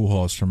clips of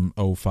Pujols from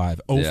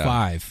 05.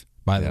 05,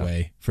 by the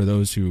way, for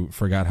those who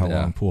forgot how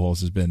long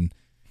Pujols has been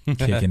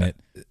kicking it.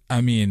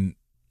 I mean,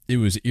 it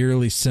was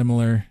eerily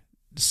similar.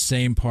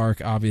 Same park,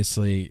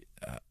 obviously.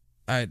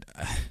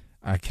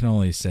 I can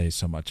only say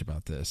so much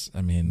about this.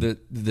 I mean,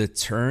 the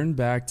turn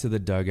back to the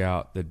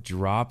dugout, the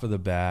drop of the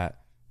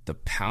bat, the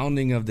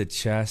pounding of the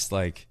chest,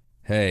 like,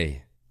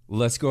 hey,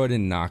 let's go ahead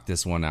and knock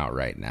this one out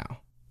right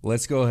now.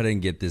 Let's go ahead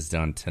and get this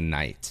done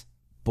tonight.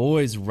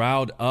 Boys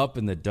riled up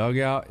in the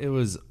dugout. It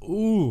was,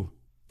 ooh.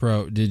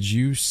 Bro, did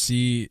you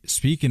see,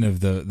 speaking of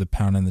the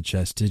pound in the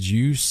chest, did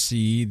you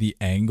see the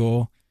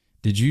angle?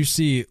 Did you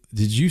see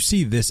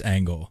this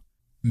angle?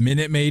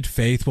 Minute Maid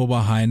Faithful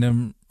behind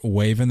him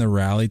waving the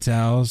rally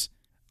towels.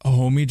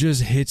 Homie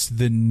just hits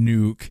the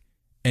nuke,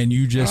 and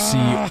you just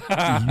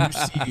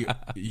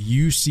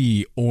you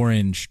see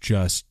Orange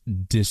just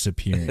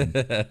disappearing.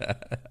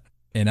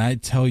 And I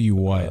tell you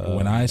what,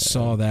 when I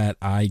saw that,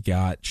 I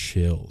got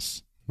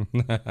chills.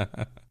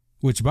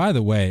 Which, by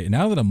the way,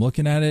 now that I'm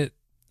looking at it,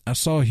 I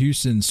saw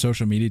Houston's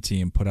social media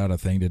team put out a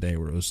thing today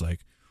where it was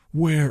like,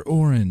 "Where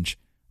Orange?"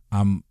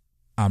 I'm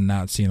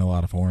not seeing a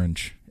lot of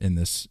orange in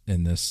this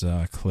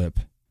clip.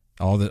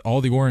 All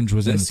the orange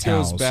was in the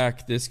towels.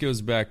 This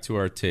goes back to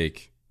our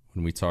take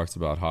when we talked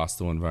about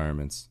hostile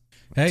environments.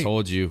 Hey, I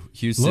told you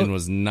Houston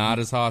was not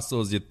as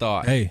hostile as you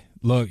thought. Hey,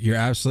 look, you're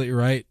absolutely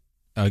right.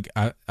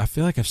 I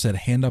feel like I've said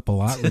hand up a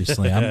lot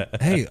recently.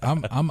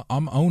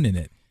 I'm owning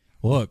it.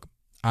 Look,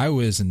 I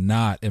was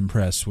not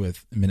impressed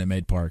with Minute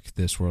Maid Park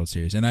this World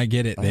Series, and I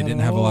get it. They didn't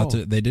have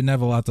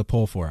a lot to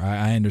pull for.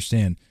 I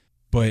understand,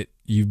 but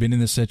you've been in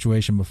this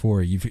situation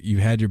before. You've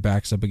had your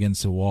backs up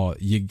against the wall.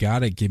 You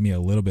gotta give me a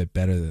little bit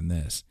better than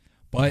this.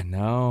 But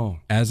no,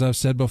 as I've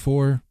said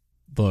before,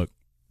 look,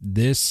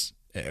 this,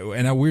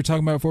 and we were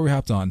talking about before we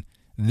hopped on.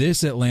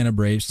 This Atlanta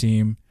Braves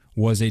team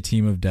was a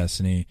team of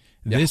destiny.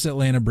 This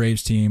Atlanta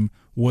Braves team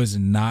was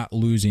not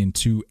losing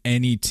to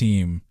any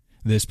team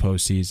this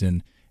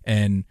postseason.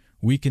 And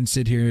we can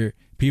sit here,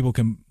 people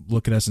can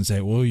look at us and say,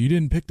 well, you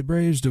didn't pick the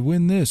Braves to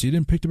win this. You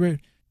didn't pick the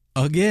Braves.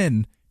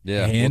 Again,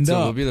 hand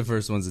up. We'll be the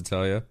first ones to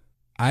tell you.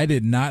 I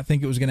did not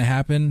think it was going to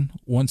happen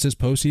once this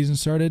postseason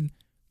started.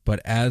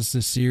 But as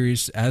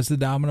the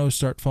dominoes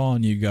start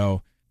falling, you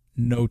go,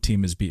 no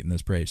team is beating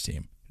this Braves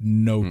team.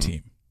 No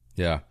team.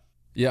 Yeah.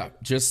 Yeah,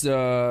 just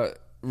a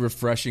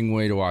refreshing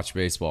way to watch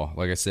baseball.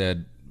 Like I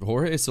said,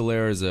 Jorge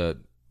Soler is a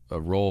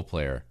role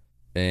player,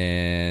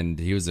 and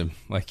he was,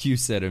 like you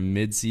said, a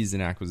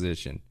midseason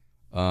acquisition.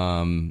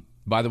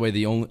 By the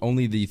way,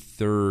 only the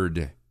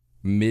third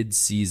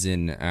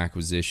midseason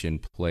acquisition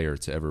player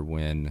to ever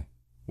win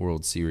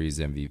World Series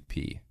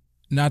MVP.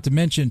 Not to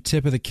mention,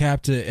 tip of the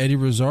cap to Eddie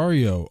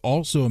Rosario,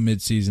 also a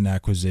midseason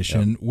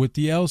acquisition with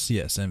the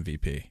LCS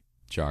MVP.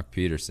 Jock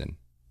Peterson,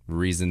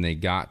 reason they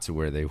got to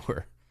where they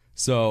were.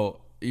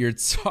 So you're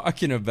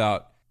talking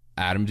about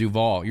Adam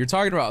Duvall. You're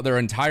talking about their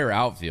entire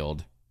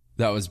outfield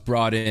that was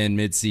brought in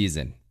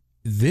midseason.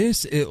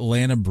 This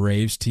Atlanta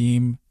Braves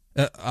team,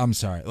 I'm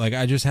sorry, like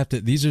I just have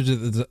to, these are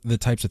the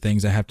types of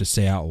things I have to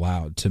say out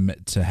loud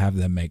to have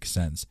them make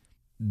sense.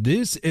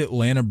 This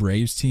Atlanta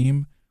Braves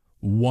team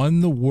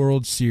won the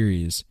World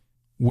Series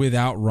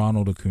without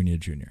Ronald Acuna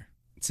Jr.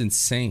 It's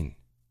insane.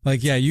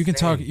 Like, yeah, you can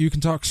talk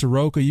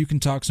Soroka, you can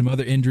talk some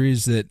other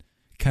injuries that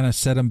kind of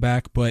set him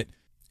back, but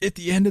at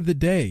the end of the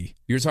day,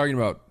 you're talking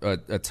about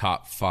a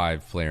top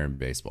 5 player in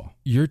baseball.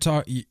 You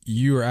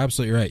are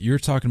absolutely right. You're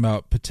talking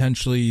about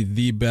potentially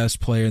the best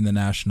player in the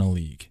National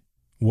League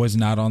was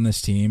not on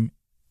this team,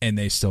 and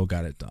they still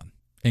got it done.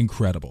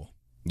 Incredible.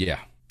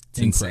 Yeah, it's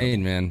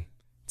insane, man.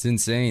 It's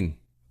insane.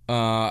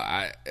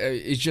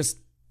 It's just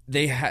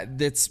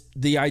that's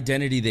the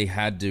identity they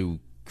had to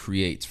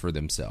create for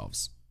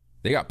themselves.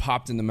 They got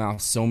popped in the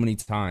mouth so many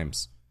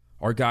times.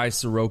 Our guy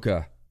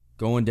Soroka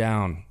going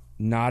down,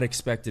 not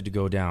expected to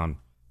go down.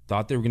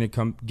 Thought they were going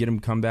to get him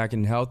come back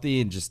and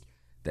healthy, and just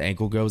the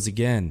ankle goes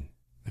again.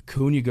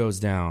 Acuna goes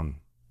down.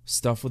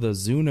 Stuff with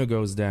Ozuna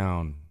goes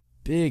down.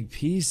 Big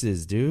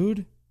pieces,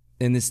 dude.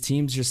 And this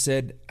team's just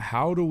said,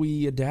 how do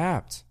we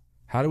adapt?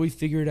 How do we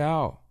figure it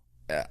out?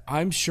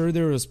 I'm sure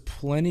there was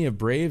plenty of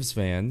Braves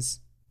fans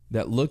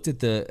that looked at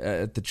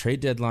the trade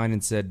deadline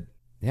and said,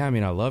 yeah, I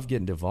mean, I love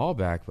getting Duvall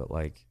back, but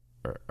like,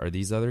 are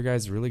these other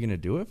guys really going to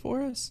do it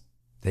for us?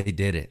 They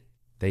did it.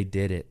 They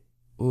did it.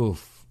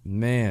 Oof,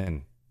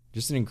 man.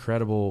 Just an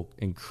incredible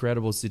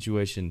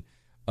situation.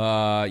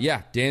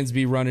 Yeah,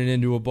 Dansby running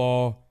into a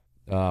ball.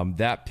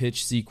 That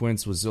pitch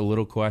sequence was a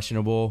little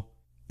questionable.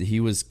 He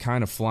was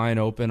kind of flying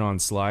open on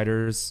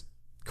sliders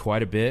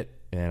quite a bit,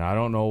 and I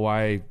don't know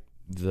why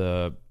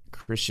the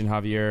Christian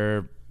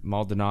Javier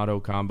Maldonado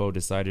combo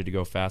decided to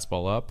go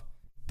fastball up,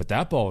 but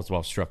that ball was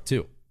well struck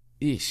too.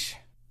 Eesh.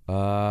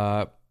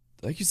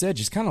 Like you said,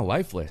 just kind of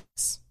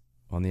lifeless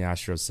on the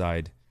Astros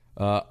side.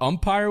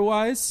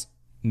 Umpire-wise,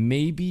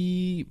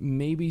 maybe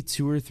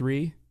 2 or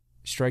 3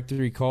 strike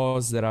 3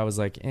 calls that I was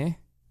like,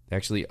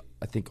 Actually,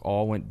 I think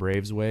all went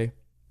Braves' way.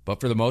 But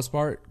for the most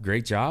part,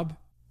 great job.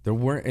 There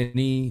weren't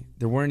any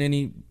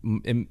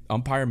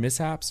umpire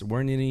mishaps.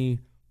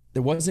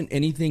 There wasn't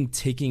anything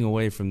taking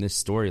away from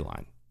this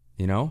storyline,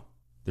 you know?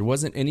 There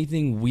wasn't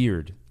anything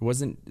weird. There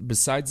wasn't,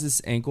 besides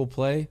this ankle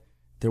play,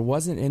 there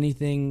wasn't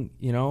anything,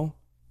 you know?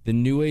 The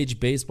new age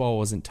baseball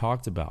wasn't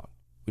talked about.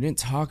 We didn't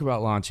talk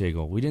about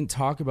Lonchego. We didn't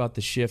talk about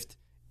the shift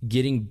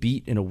getting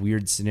beat in a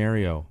weird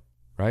scenario,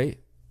 right?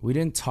 We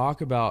didn't talk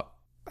about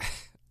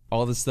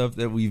all the stuff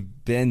that we've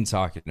been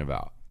talking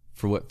about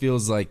for what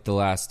feels like the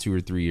last 2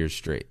 or 3 years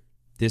straight.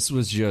 This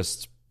was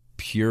just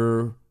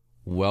pure,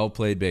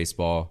 well-played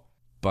baseball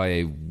by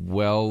a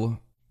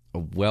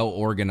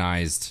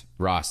well-organized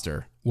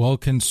roster.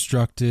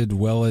 Well-constructed,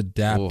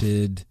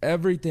 well-adapted. Oof.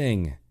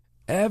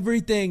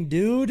 Everything,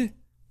 dude.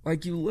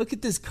 Like, you look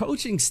at this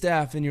coaching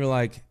staff and you're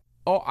like,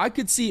 oh, I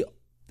could see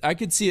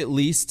at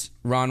least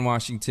Ron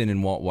Washington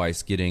and Walt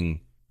Weiss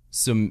getting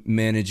some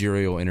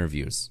managerial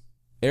interviews.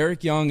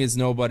 Eric Young is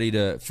nobody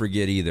to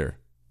forget either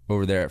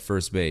over there at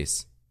first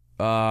base.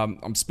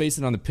 I'm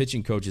spacing on the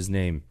pitching coach's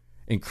name.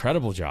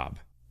 Incredible job.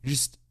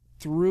 Just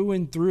through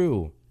and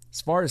through.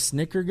 As far as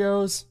Snicker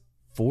goes,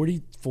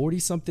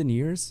 40-something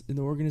years in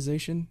the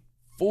organization.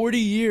 40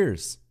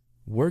 years.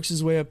 Works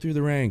his way up through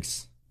the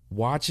ranks.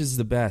 Watches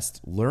the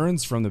best.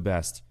 Learns from the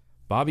best.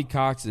 Bobby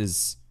Cox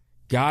is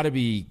gotta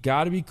be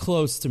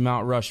close to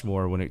Mount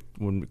Rushmore when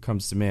it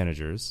comes to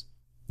managers.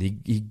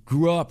 He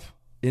grew up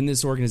in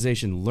this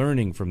organization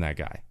learning from that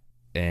guy.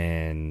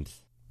 And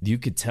you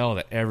could tell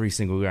that every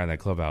single guy in that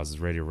clubhouse is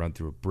ready to run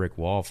through a brick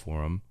wall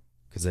for him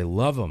because they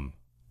love him.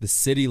 The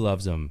city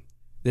loves him.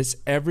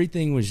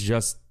 Everything was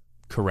just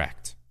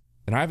correct.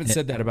 And I haven't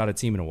said that about a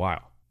team in a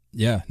while.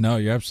 Yeah, no,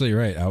 you're absolutely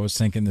right. I was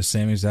thinking the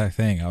same exact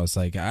thing. I was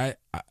like,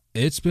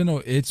 it's been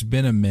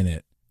a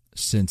minute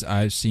since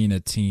I've seen a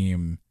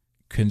team,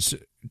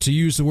 to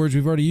use the words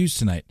we've already used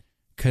tonight,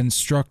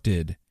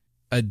 constructed,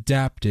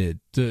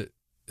 adapted.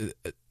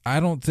 I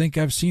don't think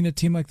I've seen a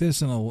team like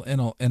this in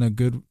a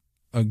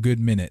good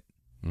minute.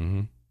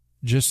 Mm-hmm.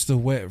 Just the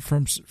way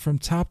from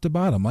top to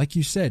bottom, like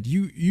you said,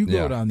 you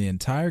go down the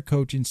entire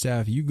coaching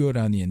staff, you go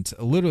down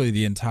literally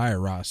the entire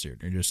roster.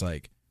 And you're just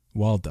like,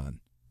 well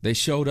done. They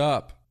showed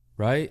up,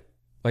 right?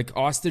 Like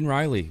Austin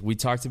Riley. We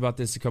talked about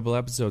this a couple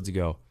episodes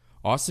ago.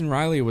 Austin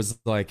Riley was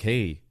like,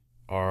 hey,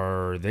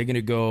 are they going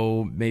to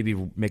go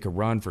maybe make a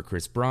run for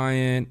Chris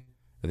Bryant?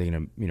 Are they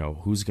going to,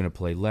 who's going to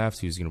play left?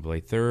 Who's going to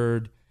play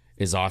third?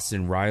 Is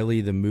Austin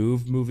Riley the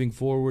move moving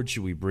forward?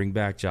 Should we bring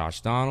back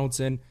Josh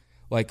Donaldson?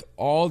 Like,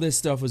 all this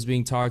stuff was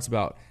being talked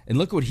about. And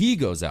look what he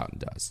goes out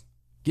and does.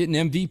 Getting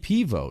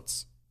MVP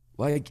votes.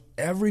 Like,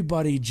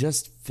 everybody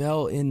just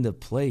fell into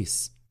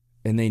place.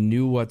 And they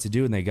knew what to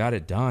do, and they got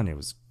it done. It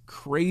was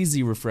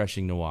crazy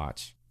refreshing to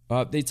watch.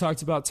 They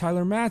talked about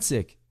Tyler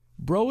Matzik.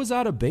 Bro was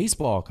out of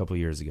baseball a couple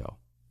years ago.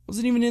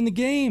 Wasn't even in the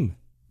game.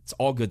 It's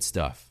all good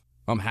stuff.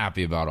 I'm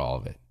happy about all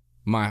of it.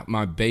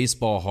 My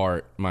baseball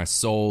heart, my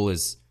soul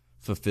is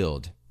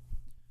fulfilled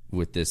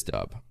with this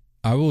dub.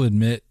 I will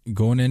admit,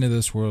 going into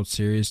this World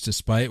Series,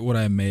 despite what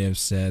I may have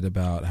said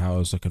about how I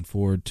was looking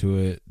forward to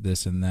it,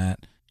 this and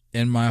that,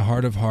 in my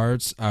heart of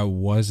hearts, I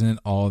wasn't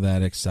all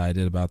that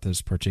excited about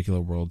this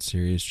particular World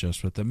Series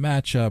just with the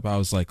matchup. I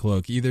was like,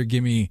 look, either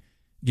give me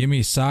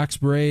Sox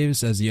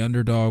Braves as the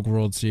underdog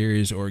World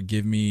Series, or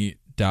give me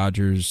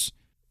Dodgers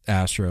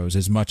Astros.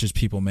 As much as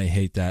people may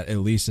hate that, at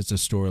least it's a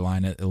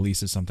storyline. At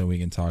least it's something we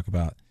can talk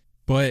about.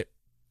 But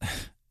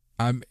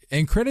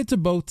and credit to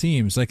both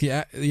teams. Like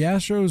the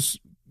Astros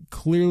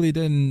clearly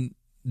didn't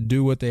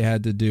do what they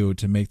had to do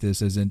to make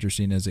this as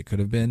interesting as it could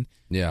have been.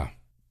 Yeah.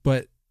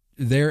 But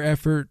their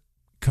effort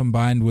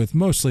combined with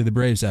mostly the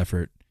Braves'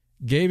 effort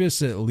gave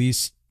us at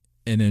least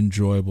an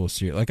enjoyable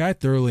series. Like, I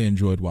thoroughly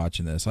enjoyed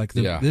watching this. Like,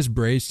 this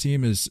Braves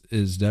team is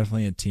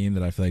definitely a team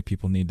that I feel like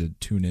people need to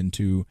tune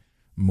into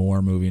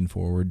more moving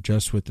forward,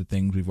 just with the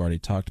things we've already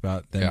talked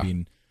about, them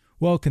being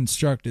well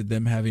constructed,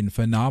 them having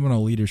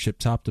phenomenal leadership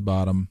top to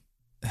bottom.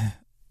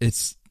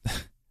 It's,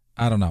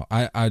 I don't know.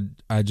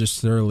 I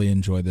just thoroughly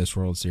enjoyed this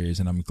World Series,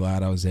 and I'm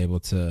glad I was able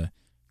to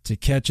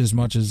catch as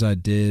much as I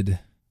did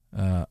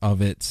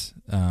of it.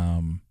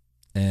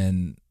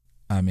 And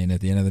I mean,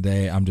 at the end of the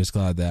day, I'm just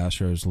glad the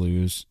Astros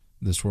lose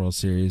this World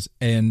Series,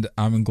 and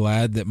I'm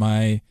glad that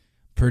my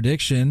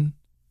prediction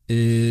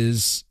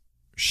is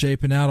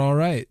shaping out all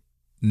right.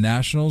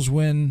 Nationals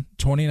win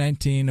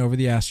 2019 over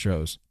the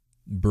Astros.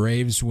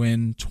 Braves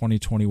win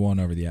 2021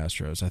 over the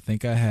Astros. I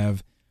think I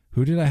have,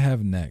 who did I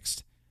have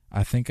next?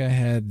 I think I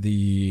had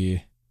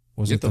the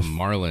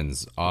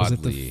Marlins, oddly. Was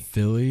it the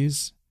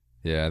Phillies?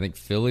 Yeah, I think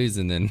Phillies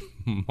and then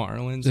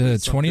Marlins.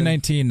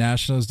 2019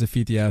 Nationals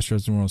defeat the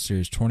Astros in the World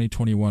Series.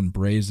 2021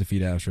 Braves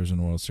defeat Astros in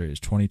the World Series.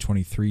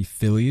 2023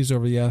 Phillies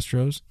over the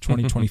Astros.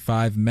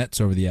 2025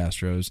 Mets over the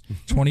Astros.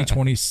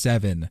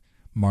 2027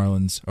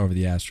 Marlins over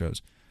the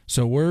Astros.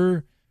 So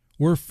we're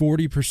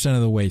 40%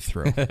 of the way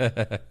through.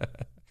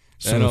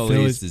 So and the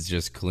Phillies is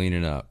just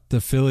cleaning up.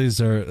 The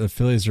Phillies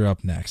are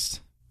up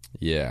next.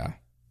 Yeah.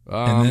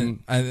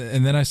 And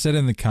then I said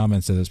in the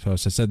comments of this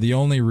post, I said the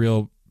only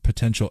real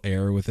potential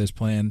error with this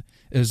plan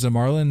is the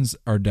Marlins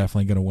are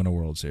definitely going to win a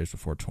World Series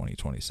before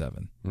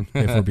 2027.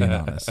 If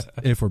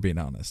we're being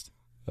honest.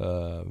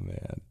 Oh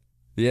man.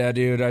 Yeah,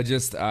 dude.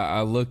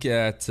 I look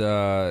at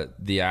the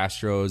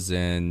Astros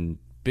and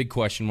big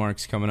question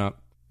marks coming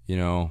up. You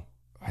know,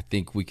 I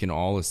think we can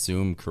all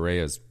assume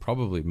Correa's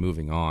probably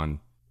moving on.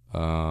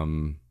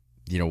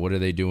 You know, what are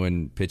they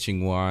doing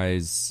pitching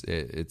wise?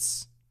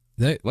 Lance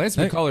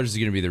McCullers is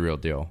going to be the real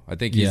deal. I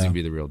think he's going to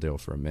be the real deal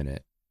for a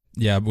minute.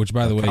 Yeah, which,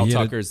 by the way, Kyle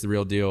Tucker's the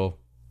real deal.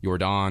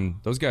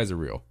 Jordan, those guys are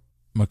real.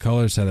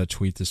 McCullers had a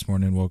tweet this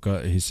morning. Woke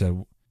up, he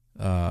said,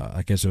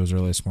 I guess it was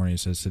early this morning. He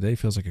says, today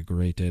feels like a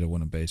great day to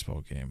win a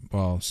baseball game.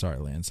 Well, sorry,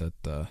 Lance,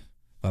 that'll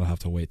have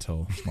to wait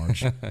till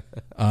March.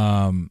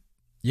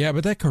 Yeah,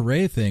 but that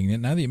Correa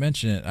thing, now that you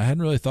mention it, I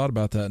hadn't really thought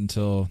about that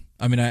until,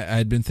 I mean, I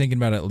had been thinking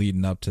about it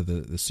leading up to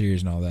the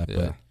series and all that,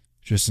 but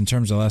just in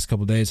terms of the last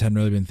couple of days, hadn't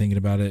really been thinking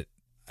about it.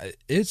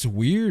 It's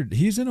weird.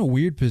 He's in a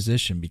weird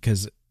position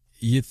because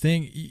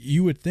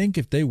you would think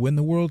if they win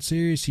the World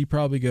Series, he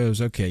probably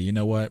goes, okay, you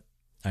know what?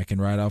 I can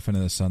ride off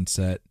into the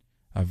sunset.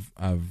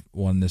 I've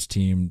won this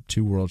team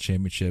 2 world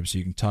championships.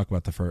 You can talk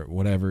about the first,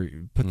 whatever,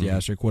 put the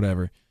asterisk,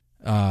 whatever.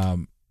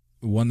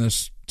 Won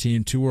this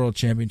team 2 world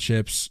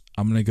championships.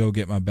 I'm going to go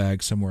get my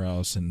bag somewhere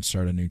else and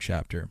start a new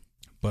chapter.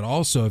 But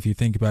also, if you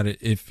think about it,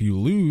 if you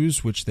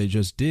lose, which they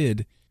just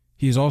did,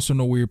 he's also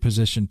in a weird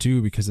position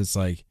too, because it's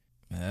like,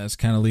 this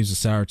kind of leaves a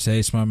sour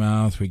taste in my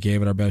mouth. We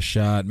gave it our best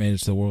shot, made it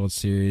to the World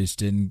Series,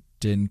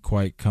 didn't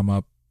quite come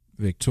up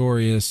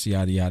victorious,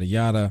 yada, yada,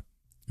 yada.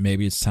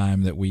 Maybe it's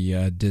time that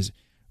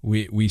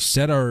we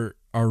set our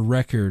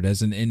record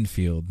as an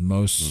infield.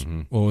 Most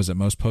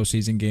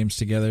postseason games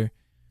together?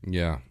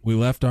 Yeah. We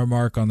left our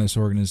mark on this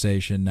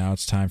organization. Now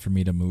it's time for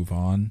me to move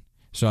on.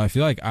 So I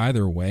feel like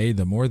either way,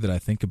 the more that I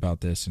think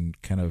about this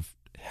and kind of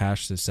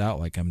hash this out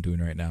like I'm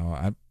doing right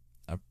now,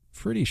 I'm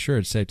pretty sure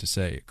it's safe to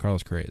say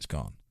Carlos Correa is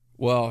gone.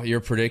 Well, your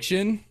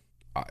prediction,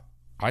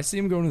 I see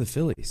him going to the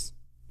Phillies.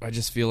 I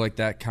just feel like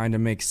that kind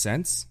of makes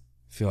sense.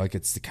 I feel like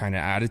it's the kind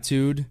of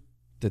attitude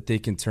that they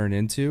can turn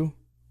into.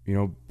 You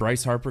know,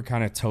 Bryce Harper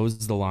kind of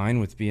toes the line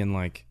with being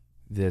like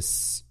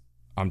this,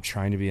 I'm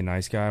trying to be a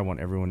nice guy. I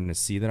want everyone to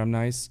see that I'm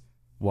nice.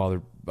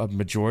 While a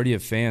majority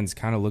of fans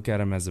kind of look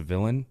at him as a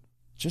villain,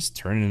 just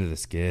turn into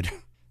this kid.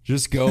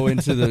 Just go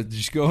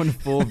into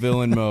full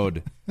villain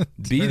mode.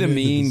 Be the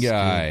mean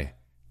guy.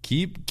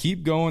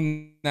 Keep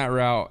going that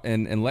route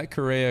and let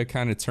Correa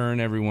kind of turn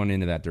everyone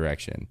into that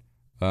direction.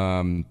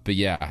 But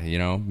yeah,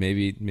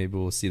 maybe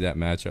we'll see that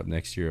matchup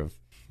next year of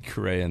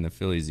Correa in the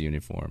Phillies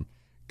uniform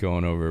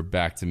going over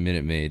back to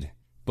Minute Maid.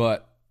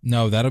 But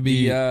no, that'll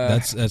be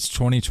that's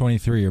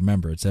 2023.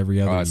 Remember, it's every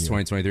other year. It's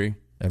 2023.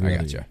 Every I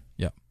other gotcha. year.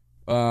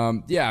 Yeah.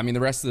 Yeah, I mean the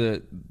rest of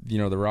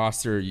the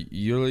roster,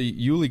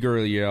 Yuli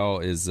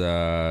Gurriel is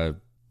I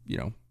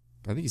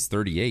think he's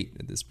 38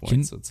 at this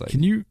point. So it's like,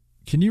 can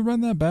you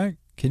run that back?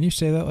 Can you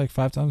say that like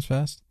 5 times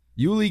fast?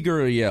 Yuli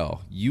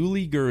Gurriel.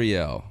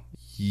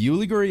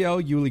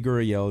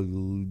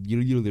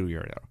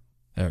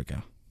 There we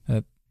go.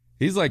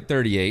 He's like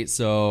 38,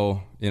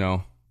 so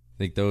I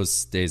think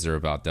those days are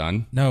about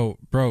done. No,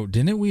 bro,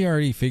 didn't we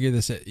already figure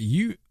this out?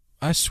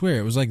 I swear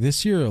it was like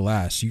this year or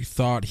last. You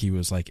thought he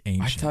was like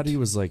ancient. I thought he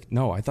was like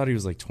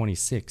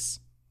 26.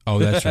 Oh,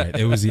 that's right.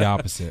 It was the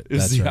opposite. It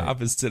was the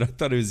opposite. I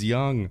thought he was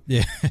young.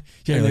 Yeah.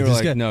 Yeah. And they were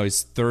like, no,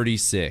 he's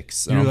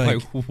 36. And I'm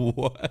like,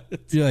 what?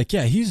 You're like,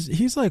 yeah,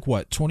 he's like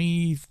what,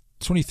 23,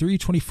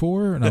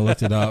 24? And I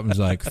looked it up and it was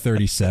like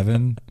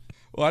 37.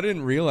 Well, I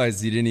didn't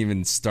realize he didn't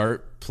even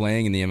start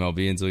playing in the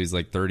MLB until he's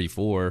like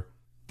 34,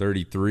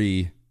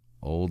 33.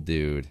 Old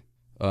dude.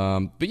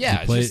 But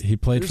yeah. He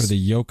played for the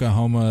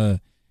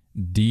Yokohama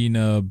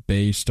Dina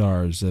Bay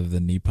Stars of the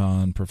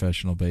Nippon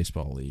Professional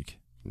Baseball League.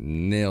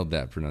 Nailed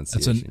that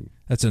pronunciation.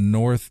 That's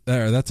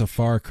a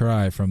far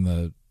cry from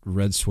the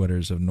Red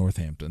Sweaters of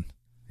Northampton.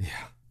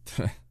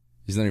 Yeah.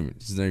 He's not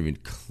even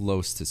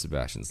close to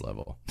Sebastian's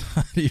level.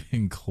 Not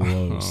even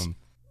close.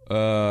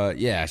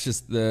 Yeah, it's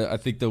just I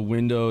think the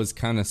window is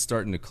kind of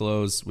starting to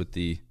close with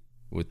the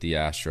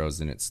Astros,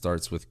 and it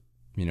starts with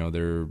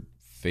their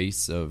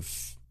face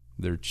of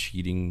their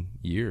cheating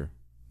year,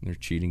 their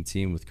cheating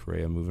team with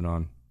Correa moving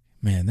on.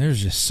 Man,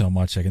 there's just so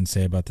much I can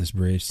say about this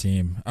Braves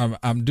team.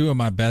 I'm doing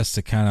my best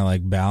to kind of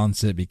like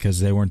balance it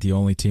because they weren't the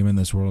only team in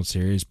this World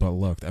Series. But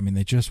look, I mean,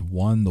 they just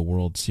won the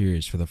World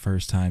Series for the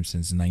first time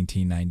since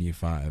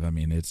 1995. I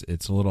mean,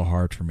 it's a little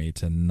hard for me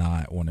to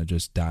not want to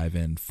just dive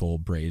in full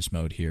Braves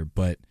mode here.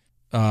 But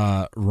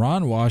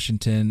Ron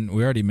Washington,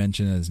 we already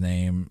mentioned his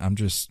name. I'm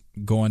just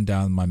going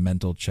down my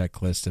mental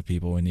checklist of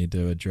people we need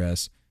to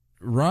address.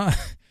 Ron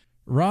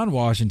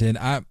Washington,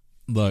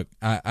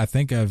 I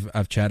think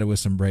I've chatted with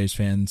some Braves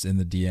fans in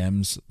the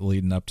DMs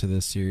leading up to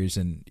this series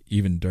and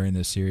even during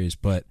this series,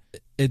 but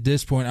at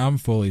this point, I'm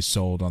fully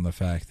sold on the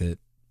fact that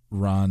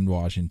Ron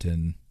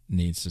Washington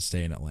needs to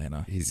stay in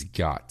Atlanta. He's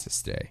got to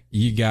stay.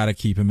 You got to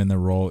keep him in the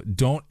role.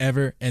 Don't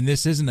ever, and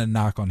this isn't a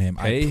knock on him.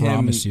 Pay I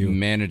promise him you,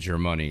 manager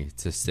money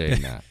to stay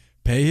in that.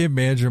 Pay him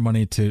manager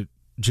money to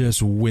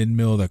just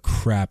windmill the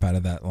crap out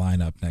of that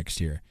lineup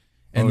next year.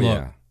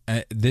 And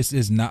this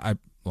is not.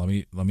 Let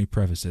me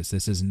preface this.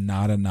 This is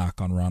not a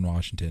knock on Ron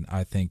Washington.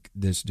 I think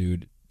this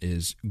dude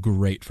is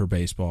great for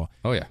baseball.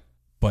 Oh, yeah.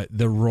 But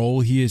the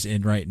role he is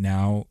in right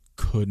now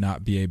could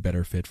not be a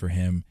better fit for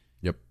him.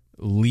 Yep.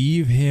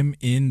 Leave him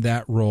in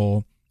that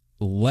role.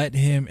 Let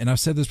him, and I've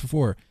said this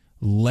before,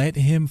 let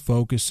him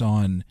focus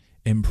on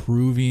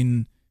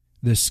improving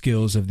the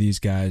skills of these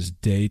guys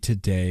day to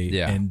day.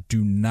 Yeah. And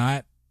do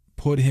not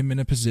put him in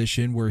a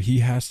position where he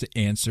has to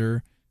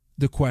answer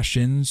the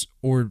questions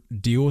or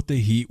deal with the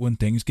heat when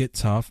things get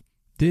tough.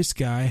 This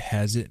guy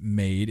has it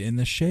made in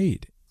the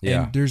shade.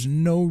 Yeah. And there's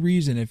no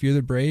reason, if you're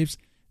the Braves,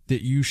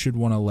 that you should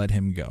want to let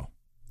him go.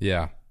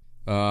 Yeah.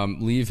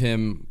 Leave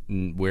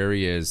him where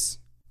he is.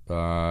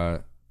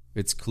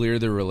 It's clear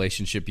the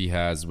relationship he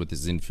has with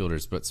his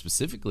infielders, but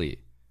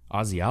specifically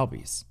Ozzie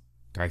Albies.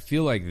 I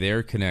feel like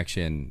their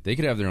connection, they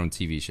could have their own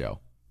TV show.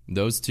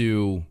 Those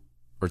two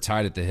are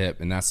tied at the hip,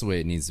 and that's the way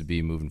it needs to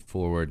be moving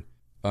forward.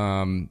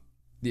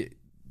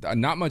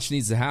 Not much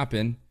needs to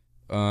happen.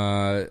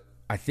 I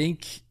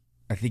think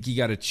you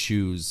got to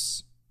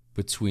choose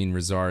between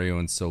Rosario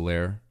and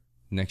Soler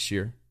next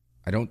year.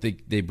 I don't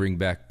think they bring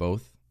back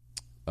both.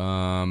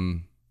 I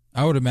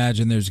would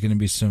imagine there's going to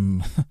be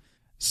some,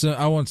 so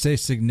I won't say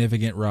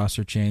significant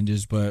roster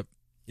changes, but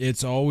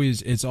it's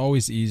always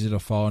easy to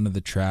fall into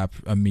the trap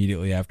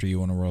immediately after you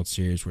win a World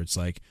Series where it's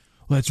like,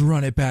 let's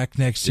run it back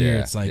next year.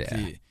 It's like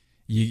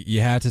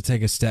you had to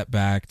take a step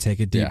back, take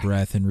a deep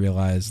breath, and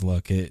realize,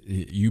 look,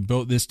 you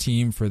built this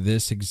team for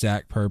this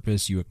exact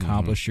purpose. You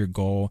accomplished your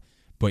goal,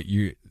 but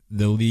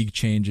the league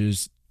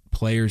changes,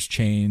 players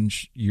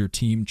change, your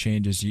team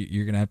changes.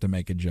 You're going to have to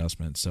make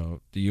adjustments.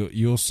 So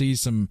you'll see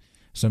some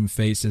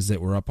faces that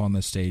were up on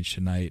the stage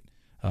tonight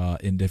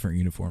in different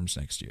uniforms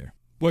next year.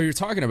 Well, you're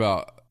talking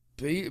about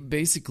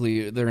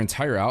basically their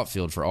entire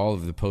outfield for all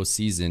of the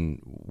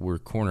postseason were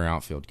corner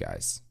outfield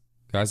guys.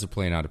 Guys are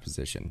playing out of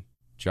position.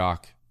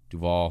 Jock,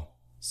 Duvall,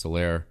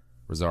 Soler,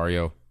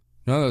 Rosario.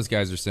 None of those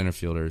guys are center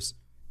fielders.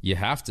 You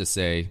have to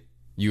say,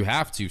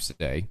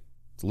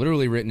 it's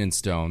literally written in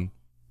stone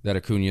that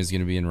Acuna is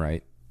going to be in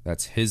right.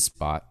 That's his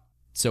spot.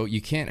 So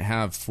you can't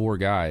have 4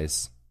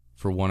 guys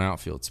for one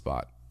outfield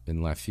spot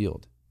in left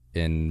field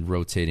and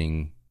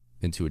rotating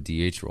into a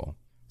DH role.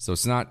 So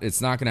it's not going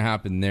to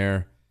happen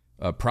there.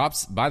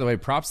 Props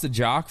to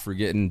Jock for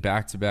getting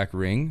back-to-back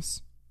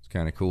rings. It's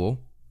kind of cool,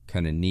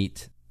 kind of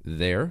neat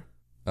there.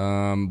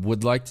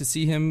 Would like to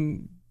see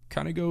him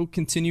kind of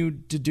continue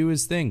to do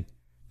his thing.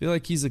 feel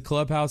like he's a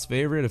clubhouse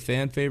favorite, a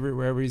fan favorite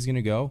wherever he's going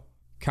to go.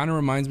 Kind of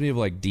reminds me of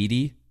like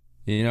Didi,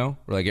 you know,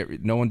 where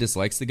like no one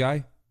dislikes the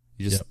guy.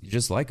 You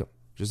just like him.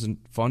 Just a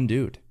fun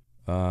dude.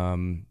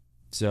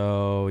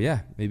 So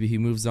yeah, maybe he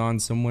moves on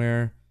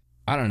somewhere.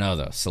 I don't know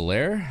though.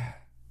 Soler,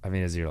 I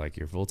mean, is he like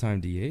your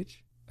full-time DH?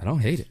 I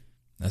don't hate it.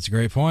 That's a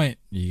great point.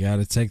 You got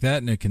to take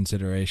that into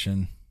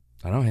consideration.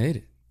 I don't hate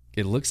it.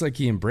 It looks like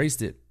he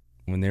embraced it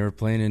when they were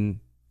playing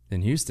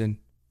in Houston.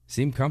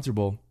 Seemed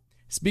comfortable.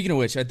 Speaking of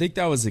which, I think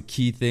that was a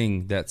key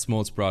thing that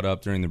Smoltz brought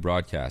up during the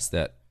broadcast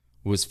that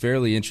was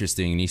fairly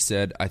interesting. And he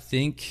said, I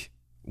think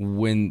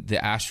when the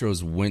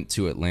Astros went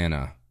to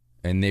Atlanta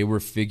and they were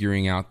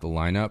figuring out the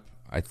lineup,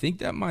 I think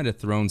that might have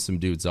thrown some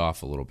dudes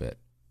off a little bit.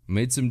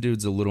 Made some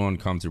dudes a little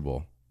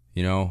uncomfortable.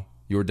 You know,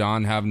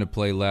 Yordan having to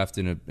play left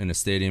in a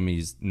stadium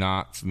he's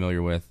not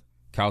familiar with.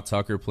 Kyle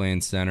Tucker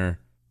playing center.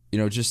 You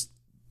know, just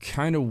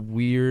kind of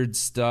weird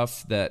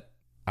stuff that,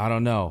 I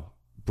don't know.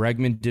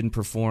 Bregman didn't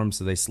perform,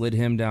 so they slid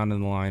him down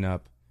in the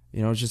lineup.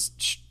 You know, just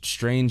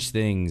strange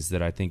things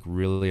that I think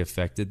really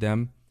affected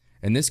them.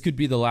 And this could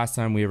be the last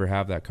time we ever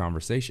have that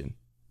conversation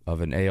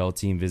of an AL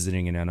team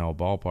visiting an NL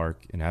ballpark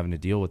and having to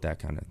deal with that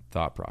kind of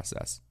thought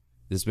process.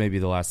 This may be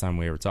the last time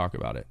we ever talk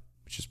about it,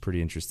 which is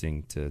pretty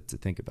interesting to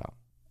think about.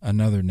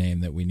 Another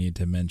name that we need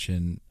to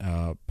mention,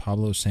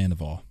 Pablo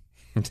Sandoval.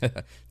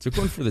 Took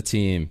one for the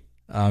team.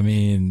 I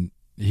mean,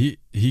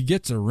 he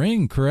gets a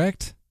ring,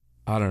 correct?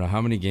 I don't know. How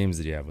many games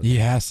did he have with He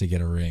them? has to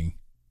get a ring.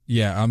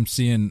 Yeah, I'm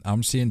seeing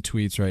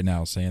tweets right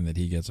now saying that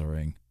he gets a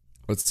ring.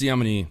 Let's see how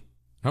many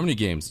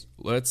games.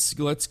 Let's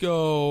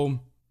go.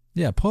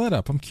 Yeah, pull it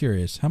up. I'm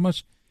curious. How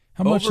much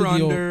over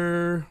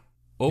under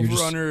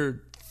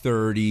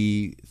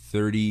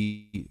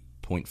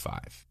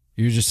 30.5.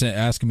 You're just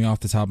asking me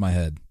off the top of my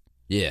head.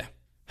 Yeah.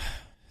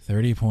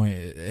 30 point.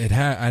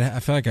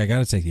 I feel like I got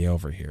to take the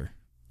over here.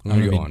 I'm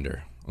going to go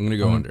under. I'm going to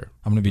go under.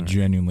 I'm going to be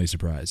genuinely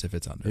surprised if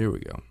it's under. Here we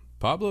go.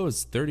 Pablo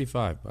is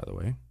 35, by the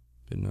way.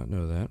 Did not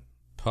know that.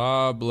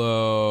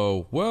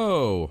 Pablo.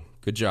 Whoa.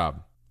 Good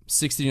job.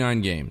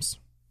 69 games.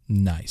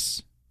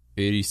 Nice.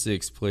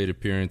 86 plate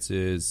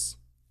appearances.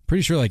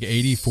 Pretty sure like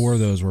 84 of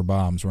those were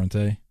bombs, weren't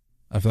they?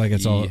 I feel like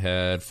it's all. He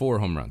had 4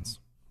 home runs.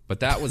 But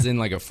that was in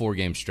like a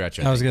 4-game stretch.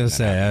 I was going to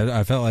say,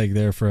 I felt like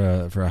there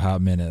for a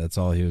hot minute, that's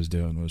all he was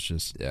doing was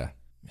just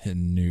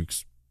hitting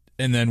nukes.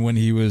 And then when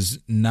he was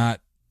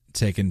not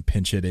taking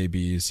pinch hit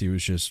ABs, he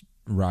was just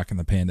rocking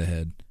the panda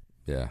head.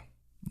 Yeah.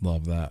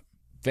 Love that.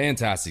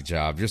 Fantastic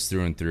job, just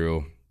through and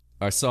through.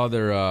 I saw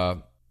their,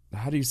 how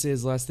do you say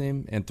his last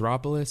name?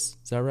 Anthopoulos?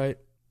 Is that right?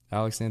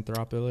 Alex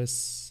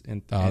Anthopoulos?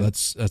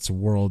 That's a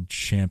world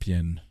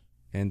champion.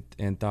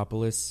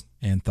 Anthopoulos?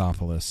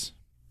 Anthopoulos.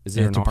 Is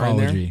there Anthropology.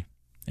 an R in there?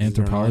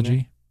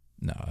 Anthropology?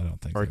 No, I don't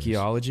think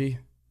Archaeology?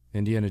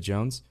 Indiana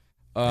Jones?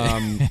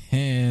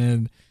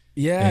 And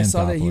yeah, I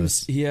saw that he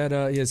has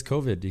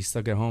COVID. He's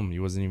stuck at home. He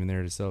wasn't even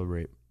there to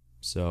celebrate.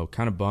 So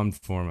kind of bummed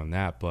for him on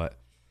that, but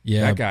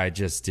yeah, that guy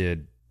just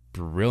did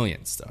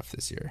brilliant stuff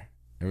this year.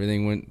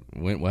 Everything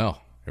went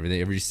well.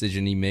 Every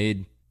decision he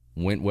made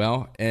went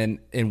well. And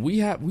we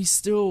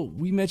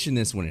mentioned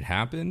this when it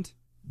happened,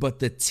 but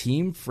the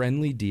team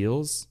friendly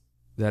deals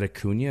that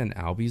Acuna and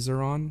Albies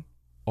are on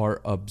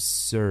are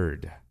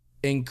absurd.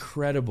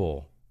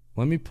 Incredible.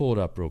 Let me pull it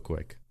up real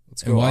quick.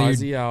 Let's go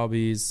Ozzy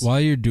Albies. While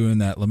you're doing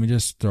that, let me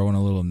just throw in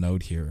a little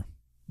note here.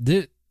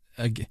 Nate,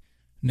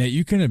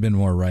 you couldn't have been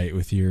more right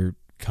with your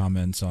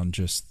comments on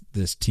just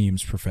this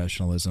team's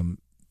professionalism.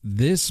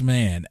 This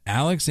man,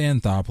 Alex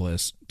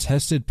Anthopoulos,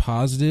 tested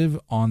positive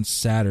on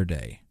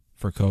Saturday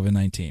for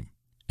COVID-19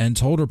 and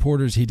told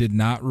reporters he did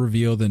not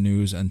reveal the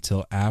news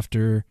until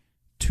after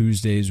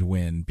Tuesday's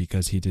win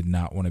because he did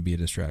not want to be a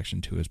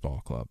distraction to his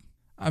ball club.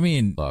 I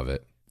mean, love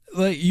it.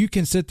 Like, you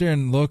can sit there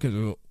and look at,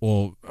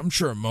 well, I'm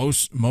sure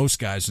most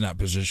guys in that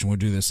position would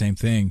do the same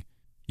thing.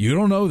 You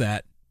don't know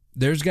that.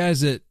 There's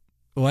guys that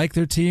like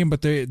their team,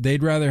 but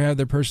they'd rather have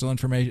their personal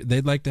information.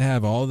 They'd like to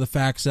have all the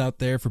facts out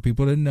there for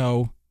people to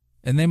know,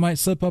 and they might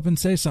slip up and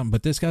say something.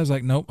 But this guy's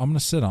like, nope, I'm going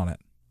to sit on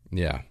it.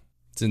 Yeah,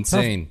 it's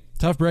insane.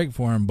 Tough break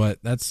for him, but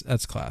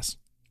that's class.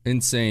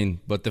 Insane.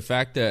 But the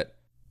fact that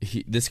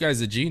this guy's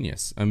a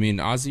genius. I mean,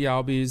 Ozzy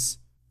Albies,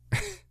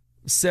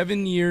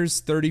 7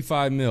 years,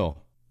 $35 million.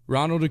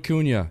 Ronald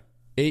Acuna,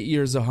 8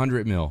 years,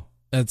 $100 million.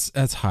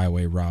 That's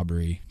highway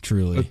robbery,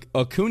 truly.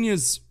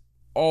 Acuna's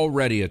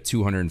already a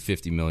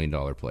 $250 million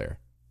player,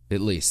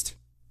 at least,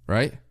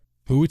 right?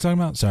 Who are we talking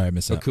about? Sorry, I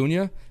missed that.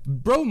 Acuna,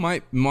 bro,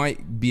 might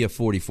be a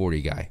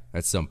 40-40 guy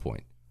at some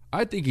point.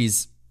 I think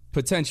he's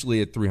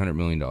potentially a $300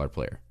 million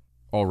player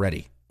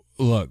already.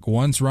 Look,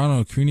 once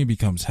Ronald Acuna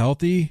becomes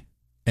healthy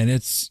and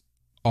it's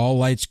all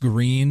lights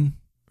green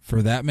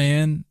for that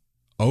man,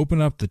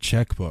 open up the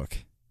checkbook.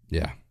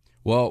 Yeah.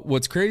 Well,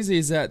 what's crazy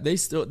is that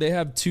they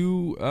have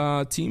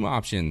 2 team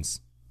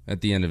options at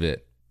the end of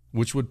it,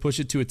 which would push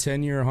it to a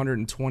 10-year,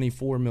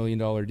 $124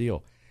 million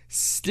deal.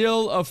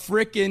 Still a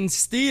frickin'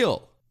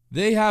 steal.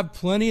 They have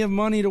plenty of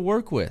money to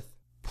work with.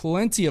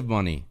 Plenty of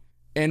money.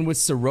 And with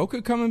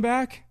Soroka coming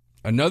back,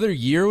 another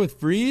year with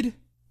Fried,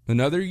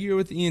 another year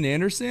with Ian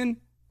Anderson,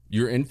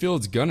 Your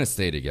infield's gonna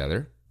stay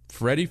together.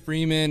 Freddie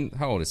Freeman,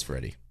 how old is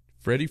Freddie?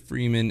 Freddie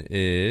Freeman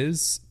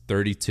is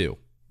 32.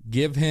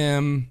 Give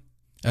him...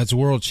 That's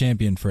world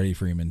champion Freddie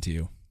Freeman to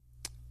you.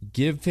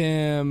 Give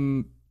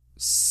him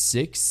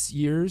 6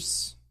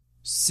 years.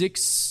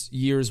 6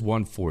 years,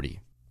 140.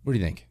 What do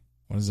you think?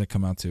 What does that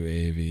come out to,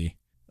 AAV?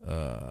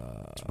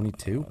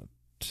 22?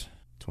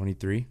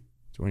 23?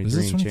 23 Is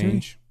this and 23?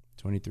 change.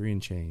 23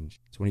 and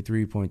change.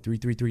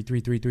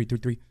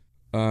 23.33333333.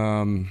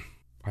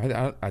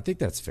 I think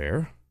that's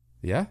fair.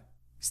 Yeah?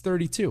 He's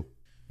 32.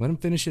 Let him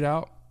finish it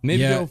out.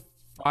 Maybe go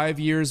 5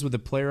 years with a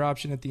player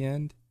option at the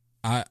end.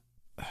 I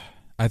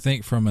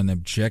think from an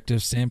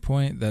objective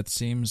standpoint, that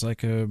seems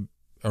like a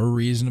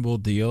reasonable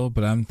deal,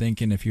 but I'm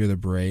thinking if you're the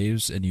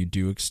Braves and you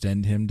do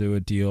extend him to a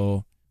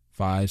deal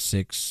 5,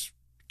 6,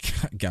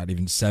 God,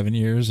 even 7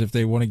 years if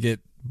they want to get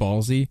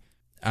ballsy,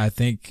 I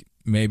think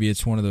maybe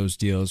it's one of those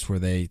deals where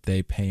they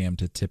pay him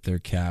to tip their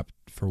cap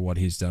for what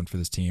he's done for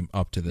this team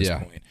up to this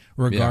point,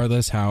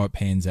 regardless how it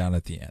pans out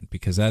at the end,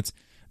 because that's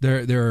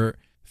there are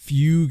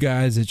few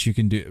guys that you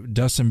can do.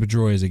 Dustin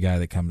Pedroia is a guy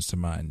that comes to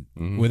mind.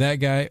 Mm-hmm. With that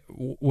guy,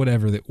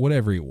 whatever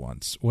he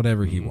wants,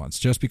 he wants,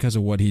 just because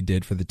of what he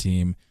did for the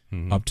team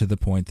up to the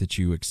point that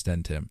you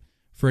extend him.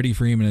 Freddie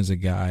Freeman is a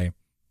guy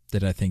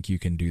that I think you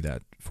can do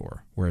that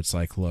for, where it's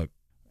like, look,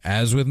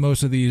 as with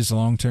most of these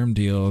long-term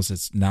deals,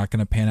 it's not going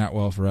to pan out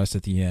well for us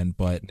at the end,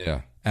 but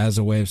as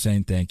a way of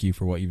saying thank you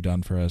for what you've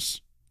done for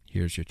us,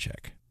 here's your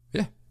check.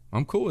 Yeah,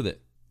 I'm cool with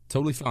it.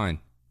 Totally fine.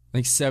 I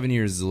think 7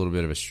 years is a little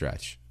bit of a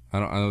stretch. I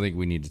don't think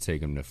we need to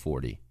take him to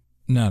 40.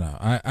 No.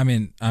 I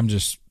mean, I'm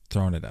just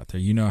throwing it out there.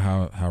 You know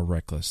how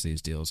reckless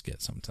these deals get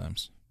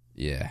sometimes.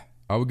 Yeah,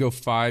 I would go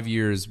 5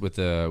 years with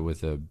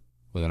an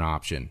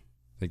option.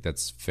 I think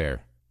that's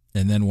fair.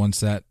 And then once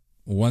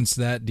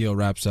that deal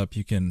wraps up,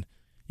 you can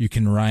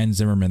Ryan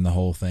Zimmerman the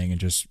whole thing and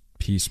just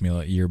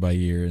piecemeal it year by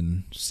year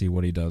and see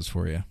what he does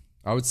for you.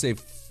 I would say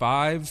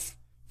 5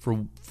 for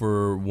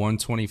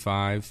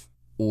 125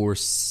 or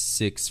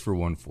 6 for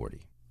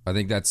 140. I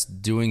think that's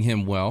doing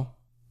him well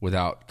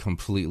without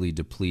completely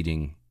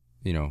depleting,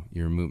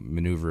 your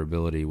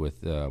maneuverability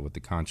with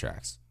the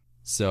contracts.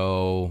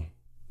 So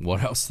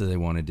what else do they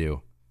want to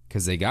do?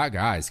 Because they got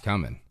guys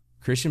coming.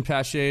 Christian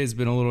Pache has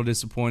been a little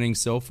disappointing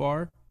so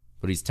far,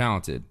 but he's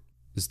talented.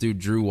 This dude,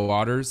 Drew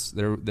Waters,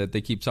 that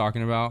they keep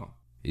talking about,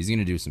 he's going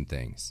to do some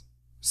things.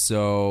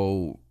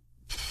 So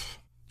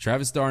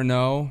Travis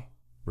d'Arnaud,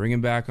 bring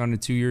him back on a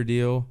 2-year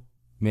deal.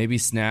 Maybe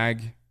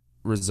snag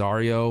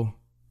Rosario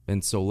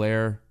and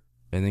Soler,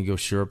 and then go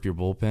shore up your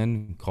bullpen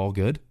and call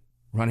good.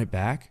 Run it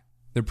back.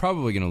 They're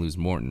probably going to lose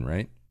Morton,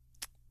 right?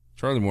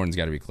 Charlie Morton's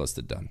got to be close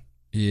to done.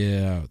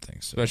 Yeah, I would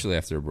think so. Especially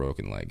after a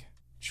broken leg.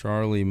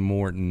 Charlie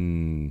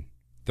Morton,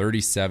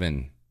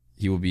 37.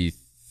 He will be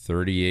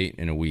 38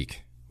 in a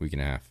week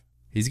and a half.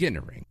 He's getting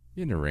a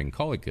ring.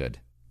 Call it good.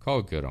 Call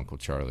it good, Uncle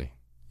Charlie.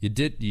 You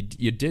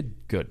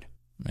did good.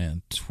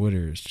 Man,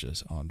 Twitter is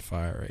just on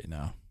fire right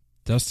now.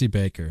 Dusty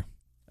Baker.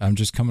 I'm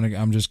just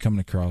coming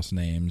across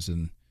names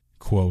and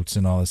quotes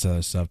and all this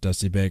other stuff.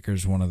 Dusty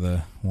Baker's one of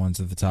the ones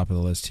at the top of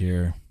the list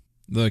here.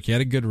 Look, he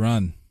had a good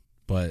run,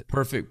 but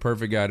perfect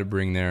guy to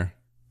bring there.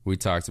 We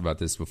talked about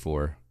this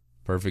before.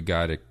 Perfect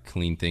guy to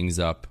clean things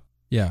up.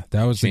 Yeah,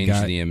 that was change the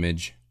guy. The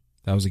image.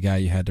 That was a guy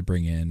you had to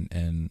bring in,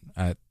 and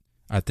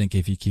I think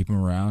if you keep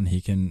him around,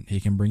 he can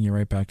bring you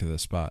right back to the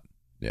spot.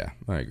 Yeah,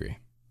 I agree.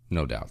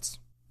 No doubts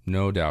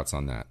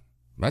on that.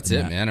 That's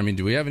it, man. I mean,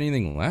 do we have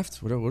anything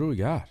left? What do we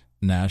got?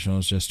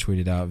 Nationals just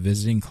tweeted out,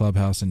 visiting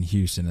clubhouse in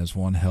Houston is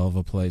one hell of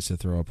a place to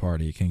throw a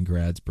party.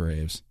 Congrats,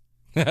 Braves.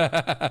 Love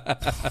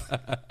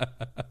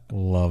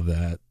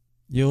that.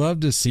 You love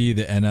to see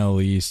the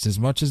NL East, as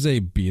much as they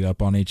beat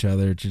up on each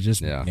other, to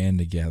just band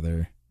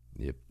together.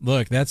 Yep.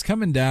 Look, that's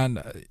coming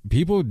down.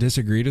 People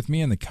disagreed with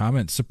me in the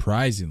comments,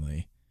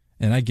 surprisingly.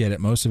 And I get it.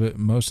 Most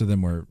of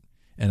them were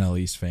NL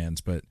East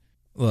fans. But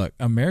look,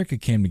 America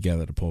came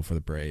together to pull for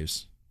the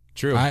Braves.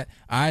 True.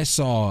 I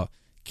saw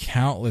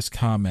countless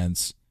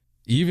comments,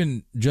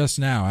 even just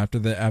now after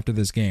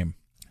this game,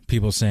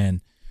 people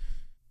saying,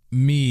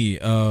 me,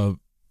 a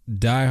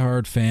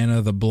diehard fan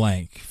of the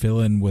blank, fill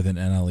in with an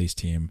NL East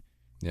team,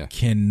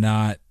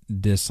 cannot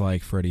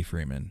dislike Freddie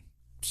Freeman.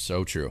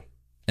 So true.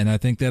 And I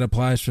think that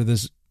applies for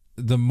this.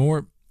 The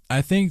more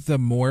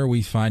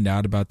we find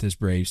out about this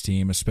Braves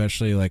team,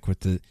 especially like with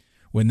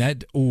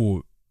that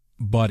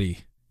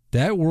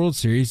World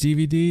Series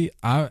DVD,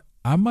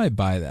 I might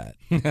buy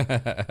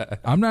that.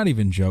 I'm not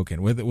even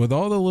joking. With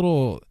all the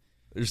little,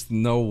 there's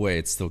no way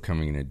it's still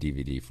coming in a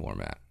DVD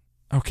format.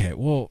 Okay,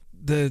 well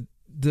the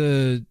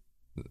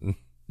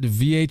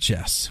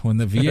VHS, when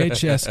the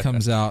VHS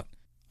comes out,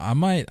 I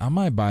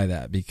might buy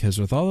that, because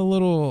with all the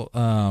little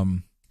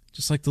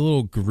just like the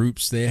little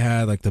groups they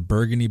had, like the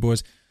Burgundy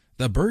Boys.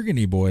 The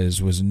Burgundy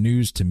Boys was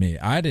news to me.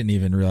 I didn't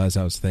even realize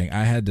that was a thing.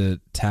 I had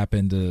to tap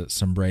into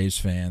some Braves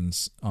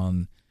fans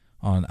on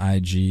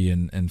IG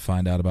and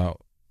find out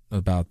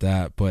about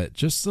that. But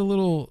just a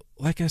little,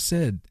 like I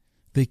said,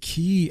 the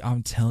key,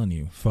 I'm telling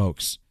you,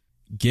 folks,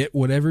 get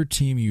whatever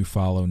team you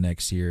follow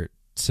next year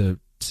to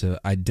to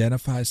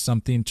identify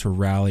something to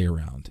rally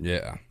around.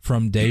 Yeah.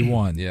 From day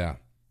one. Yeah.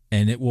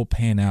 And it will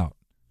pan out.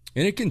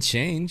 And it can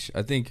change.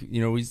 I think,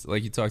 we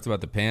like you talked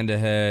about the Panda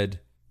Head,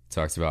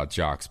 talked about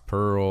Jock's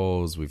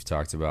Pearls, we've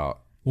talked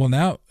about all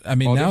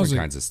different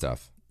kinds of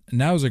stuff.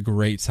 Now's a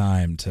great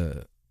time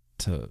to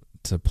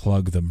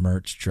plug the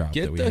merch drop.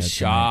 Get the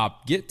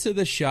shop. Get to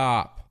the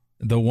shop.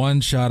 The one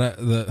shirt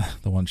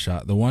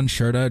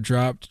I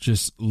dropped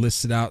just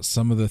listed out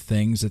some of the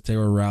things that they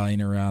were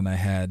rallying around.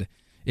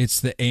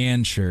 It's the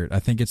And shirt. I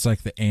think it's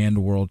like the And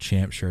World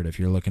Champ shirt if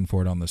you're looking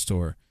for it on the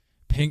store.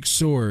 Pink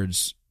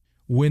Swords,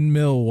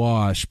 Windmill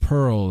Wash,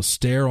 Pearls,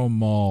 Sterile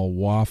Mall,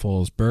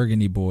 Waffles,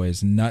 Burgundy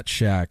Boys, Nut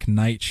Shack,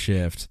 Night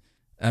Shift.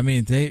 I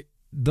mean,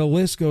 the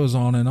list goes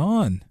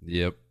on.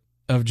 Yep.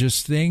 Of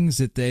just things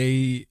that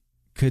they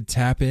could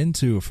tap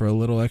into for a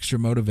little extra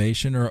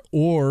motivation,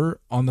 or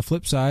on the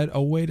flip side,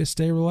 a way to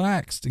stay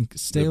relaxed and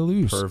stay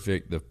loose.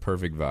 The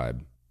perfect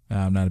vibe.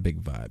 I'm not a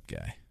big vibe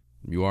guy.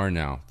 You are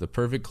now. The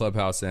perfect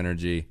clubhouse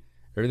energy.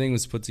 Everything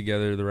was put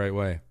together the right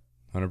way.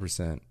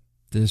 100%.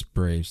 This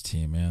Braves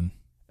team, man.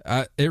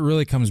 It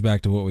really comes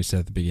back to what we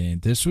said at the beginning.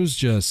 This was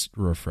just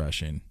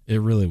refreshing.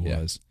 It really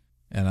was.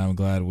 Yeah. And I'm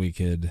glad we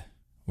could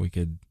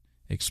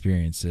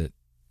experience it.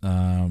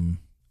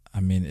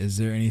 Is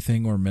there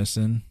anything we're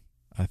missing?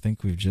 I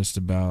think we've just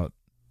about...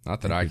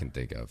 Not that I can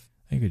think of.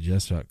 I think we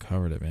just about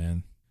covered it,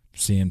 man.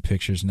 Seeing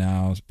pictures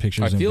now, I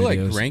feel and videos. like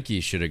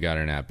Greinke should have got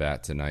an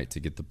at-bat tonight to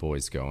get the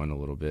boys going a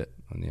little bit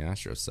on the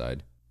Astros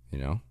side,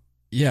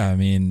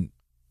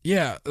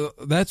 Yeah,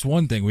 that's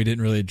one thing we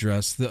didn't really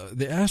address. The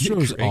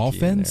Astros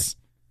offense...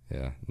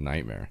 Yeah,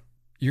 nightmare.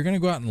 You're going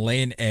to go out and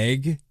lay an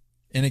egg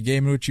in a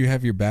game in which you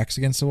have your backs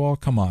against the wall?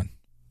 Come on.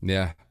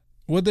 Yeah.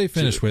 What'd they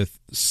finish with?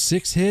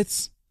 6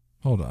 hits?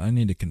 Hold on, I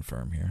need to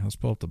confirm here. Let's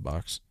pull up the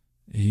box.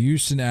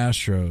 Houston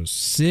Astros,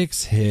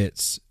 6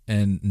 hits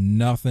and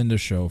nothing to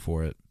show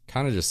for it.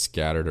 Kind of just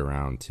scattered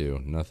around,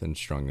 too. Nothing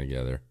strung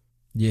together.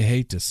 You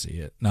hate to see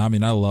it. No,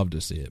 I love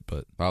to see it,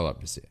 but... I love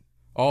to see it.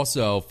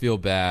 Also, feel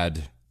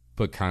bad,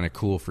 but kind of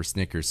cool for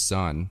Snicker's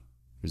son,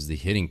 who's the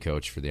hitting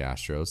coach for the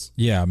Astros.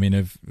 Yeah,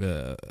 if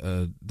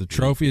the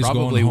trophy is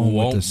going home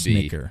with the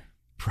Snicker.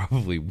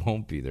 Probably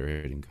won't be their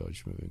hitting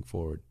coach moving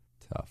forward.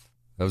 Tough.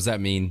 Does that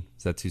mean?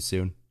 Is that too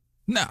soon?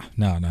 No.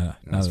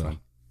 That's fine.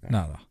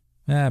 No.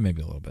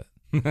 Maybe a little bit.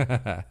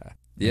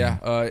 Yeah.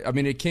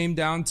 It came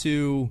down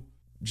to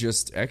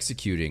just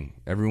executing.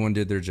 Everyone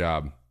did their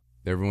job.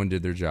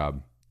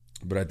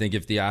 But I think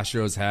if the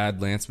Astros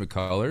had Lance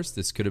McCullers,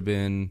 this could have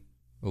been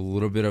a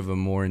little bit of a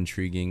more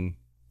intriguing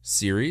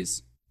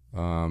series.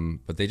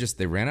 But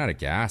they ran out of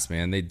gas,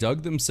 man. They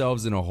dug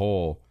themselves in a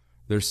hole.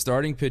 Their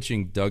starting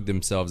pitching dug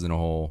themselves in a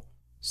hole,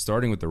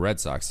 starting with the Red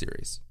Sox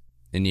series.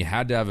 And you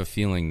had to have a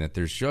feeling that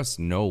there's just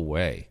no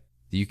way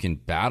that you can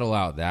battle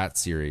out that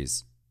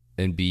series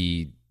and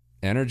be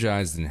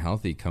energized and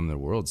healthy come the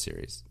World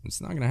Series. It's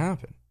not going to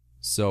happen.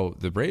 So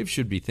the Braves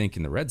should be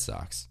thanking the Red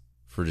Sox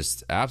for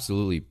just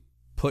absolutely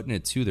putting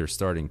it to their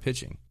starting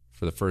pitching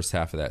for the first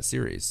half of that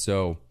series.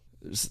 So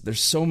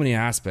there's so many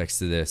aspects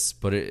to this,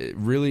 but it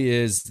really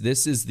is.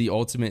 This is the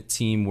ultimate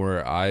team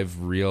where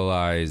I've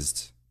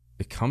realized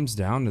it comes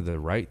down to the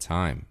right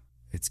time.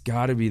 It's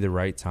got to be the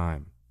right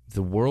time.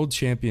 The world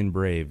champion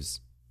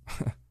Braves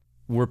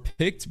were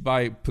picked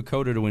by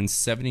PECOTA to win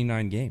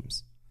 79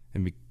 games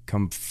and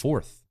become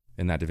 4th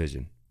in that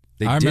division.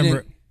 They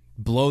didn't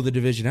blow the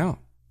division out.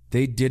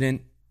 They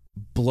didn't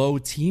blow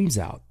teams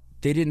out.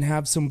 They didn't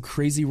have some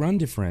crazy run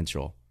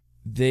differential.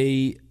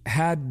 They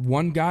had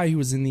one guy who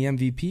was in the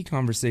MVP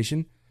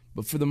conversation,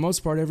 but for the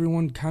most part,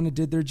 everyone kind of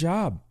did their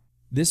job.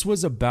 This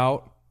was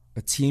about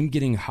a team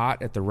getting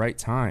hot at the right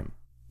time.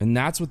 And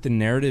that's what the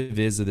narrative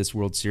is of this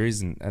World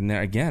Series. And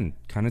again,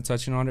 kind of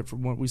touching on it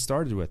from what we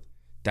started with.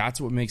 That's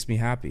what makes me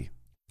happy.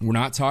 We're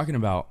not talking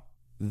about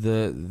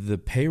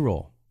the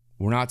payroll.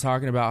 We're not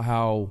talking about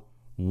how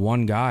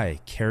one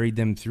guy carried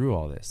them through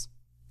all this.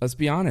 Let's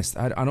be honest.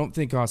 I don't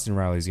think Austin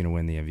Riley is going to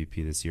win the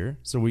MVP this year.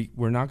 So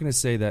we're not going to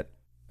say that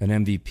an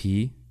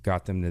MVP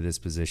got them to this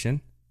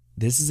position.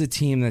 This is a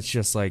team that's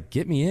just like,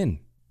 get me in.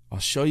 I'll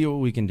show you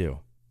what we can do.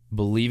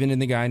 Believing in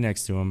the guy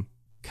next to him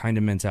kind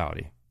of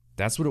mentality.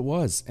 That's what it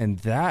was. And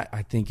that,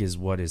 I think, is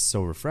what is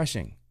so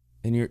refreshing.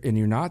 And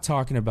you're not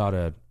talking about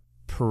a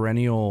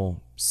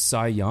perennial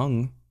Cy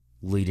Young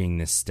leading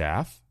this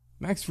staff.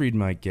 Max Fried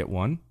might get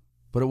one,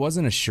 but it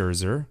wasn't a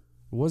Scherzer.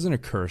 It wasn't a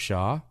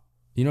Kershaw.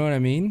 You know what I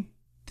mean?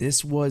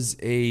 This was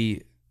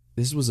a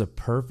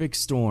perfect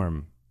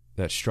storm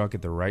that struck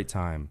at the right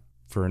time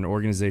for an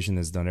organization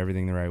that's done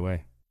everything the right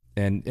way.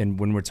 And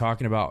when we're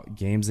talking about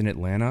games in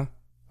Atlanta,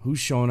 who's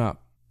showing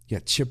up? You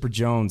got Chipper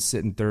Jones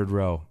sitting 3rd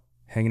row,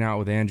 hanging out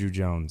with Andrew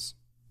Jones.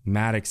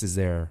 Maddox is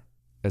there.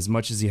 As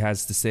much as he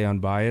has to stay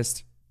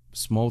unbiased,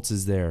 Smoltz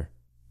is there.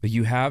 But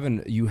you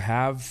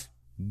have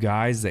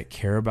guys that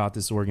care about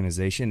this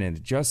organization, and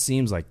it just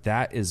seems like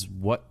that is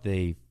what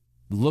they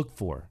look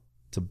for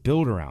to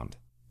build around.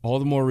 All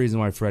the more reason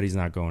why Freddie's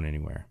not going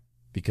anywhere,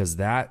 because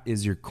that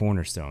is your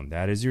cornerstone.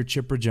 That is your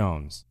Chipper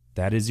Jones.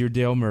 That is your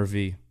Dale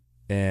Murphy.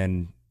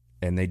 And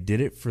And they did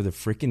it for the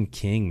freaking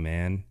king,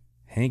 man.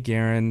 Hank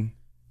Aaron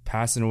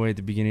passing away at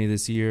the beginning of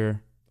this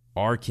year.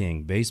 Our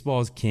king,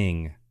 baseball's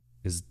king,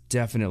 is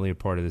definitely a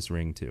part of this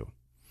ring too.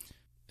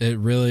 It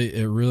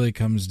really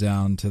comes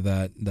down to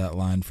that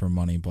line from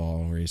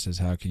Moneyball where he says,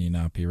 "How can you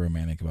not be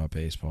romantic about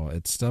baseball?"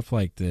 It's stuff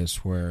like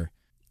this where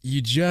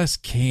you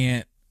just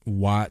can't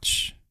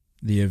watch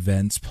the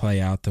events play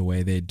out the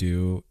way they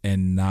do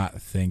and not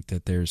think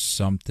that there's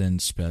something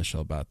special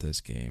about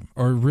this game.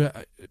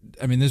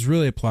 This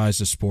really applies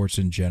to sports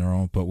in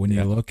general, but when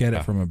you look at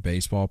it from a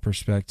baseball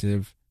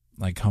perspective,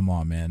 like, come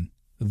on, man.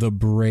 The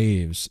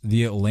Braves,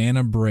 the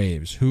Atlanta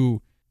Braves,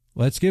 who,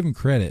 let's give them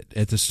credit,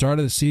 at the start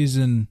of the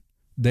season,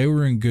 they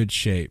were in good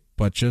shape,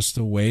 but just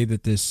the way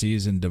that this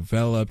season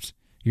developed,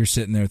 you're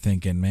sitting there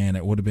thinking, man,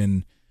 it would have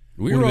been...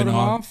 We wrote them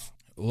off.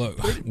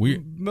 Look,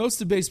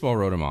 most of baseball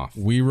wrote him off.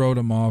 We wrote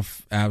him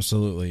off,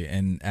 absolutely.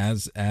 And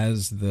as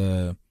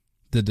the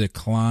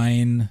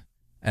decline,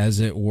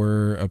 as it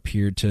were,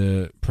 appeared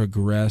to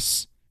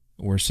progress,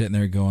 we're sitting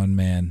there going,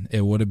 man,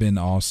 it would have been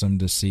awesome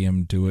to see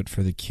him do it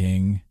for the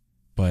king,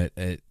 but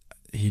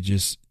you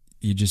just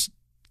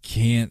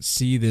can't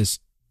see this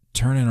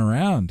turning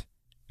around.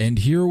 And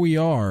here we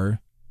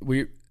are,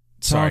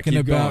 talking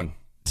about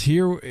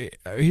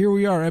here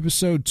we are,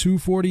 episode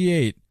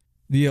 248.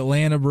 The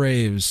Atlanta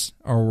Braves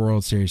are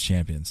World Series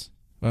champions.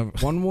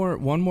 One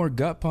more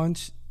gut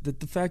punch.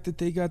 That the fact that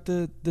they got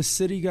the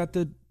city got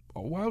the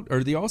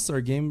All-Star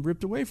game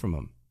ripped away from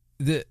them.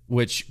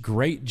 Which,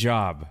 great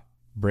job,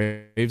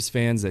 Braves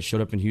fans that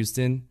showed up in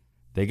Houston.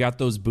 They got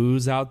those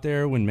boos out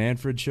there when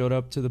Manfred showed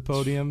up to the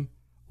podium.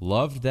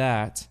 Loved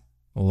that.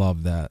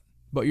 Love that.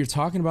 But you're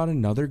talking about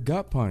another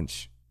gut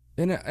punch.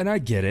 And I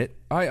get it.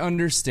 I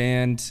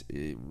understand.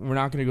 We're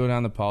not going to go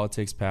down the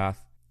politics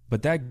path.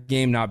 But that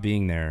game not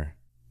being there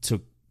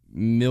took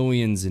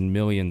millions and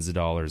millions of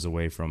dollars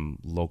away from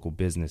local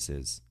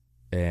businesses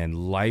and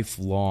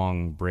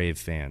lifelong Brave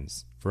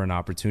fans for an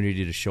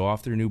opportunity to show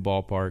off their new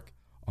ballpark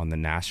on the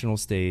national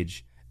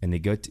stage, and they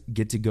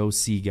get to go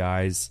see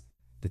guys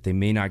that they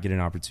may not get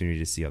an opportunity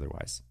to see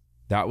otherwise.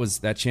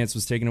 That chance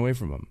was taken away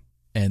from them.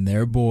 And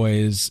their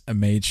boys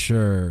made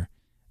sure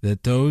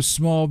that those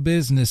small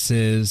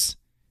businesses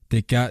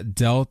that got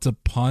dealt a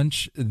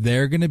punch,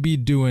 they're going to be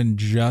doing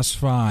just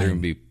fine. They're going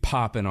to be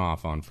popping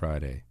off on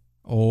Friday.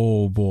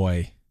 Oh,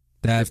 boy.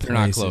 If they're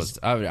not closed,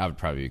 I would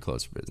probably be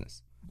closed for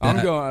business.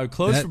 I'm going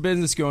closed for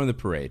business, going to the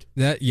parade.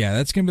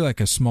 That's going to be like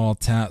a small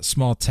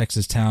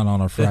Texas town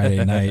on a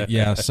Friday night.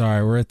 Yeah,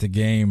 sorry, we're at the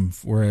game.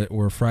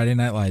 We're Friday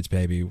Night Lights,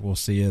 baby. We'll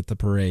see you at the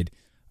parade.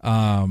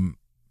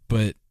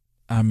 But,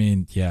 I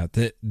mean, yeah,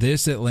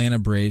 this Atlanta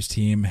Braves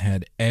team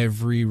had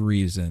every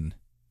reason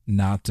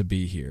not to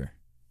be here.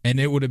 And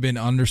it would have been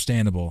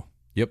understandable.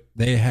 Yep.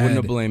 Wouldn't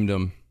have blamed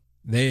them.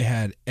 They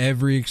had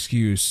every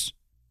excuse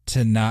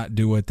to not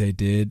do what they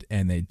did,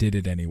 and they did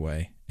it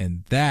anyway.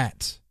 And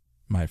that,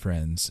 my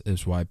friends,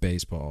 is why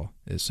baseball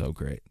is so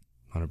great.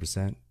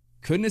 100%.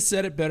 Couldn't have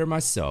said it better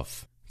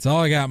myself. That's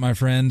all I got, my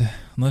friend.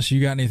 Unless you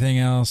got anything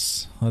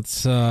else,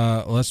 let's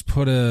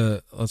put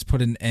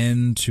an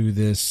end to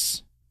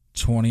this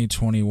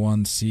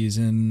 2021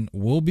 season.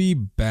 We'll be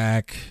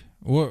back.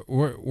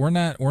 We're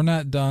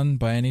not done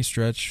by any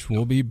stretch.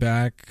 We'll be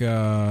back.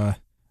 I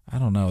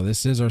don't know.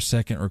 This is our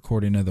second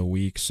recording of the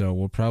week, so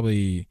we'll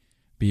probably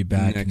be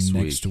back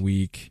next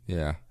week.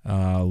 Yeah.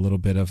 A little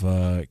bit of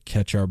a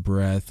catch our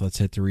breath. Let's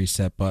hit the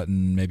reset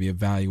button. Maybe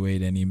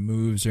evaluate any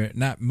moves, or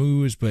not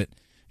moves, but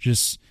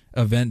just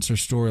events or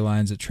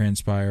storylines that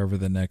transpire over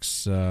the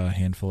next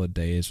handful of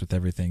days, with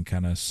everything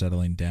kind of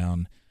settling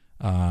down.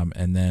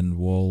 And then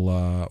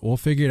we'll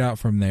figure it out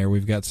from there.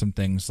 We've got some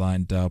things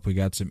lined up. We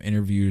got some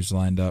interviews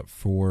lined up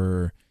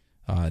for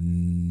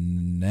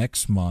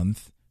next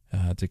month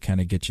to kind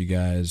of get you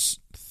guys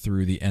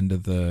through the end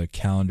of the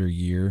calendar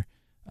year.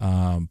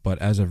 But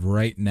as of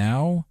right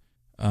now,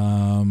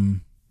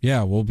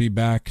 we'll be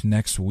back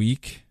next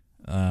week,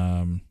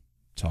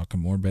 talking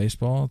more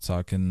baseball,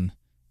 talking,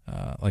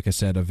 like I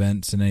said,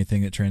 events and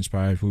anything that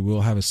transpires. We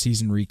will have a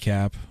season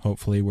recap,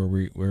 hopefully, where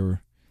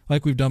we're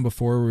like we've done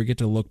before, where we get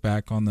to look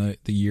back on the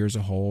year as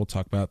a whole,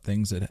 talk about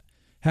things that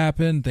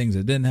happened, things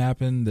that didn't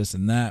happen, this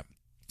and that.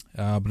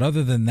 But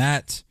other than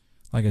that,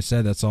 like I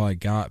said, that's all I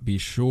got. Be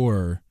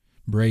sure,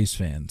 Braves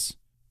fans,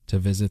 to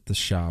visit the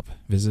shop,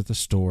 visit the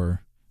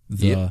store,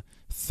 the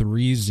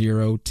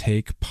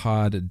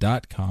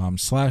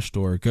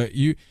 30takepod.com/store.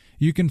 You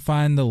can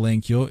find the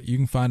link. You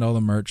can find all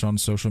the merch on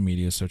social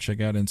media. So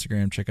check out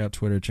Instagram, check out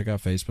Twitter, check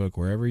out Facebook,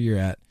 wherever you're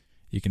at.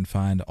 You can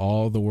find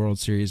all the World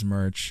Series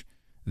merch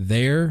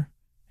there,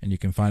 and you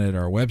can find it at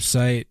our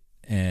website.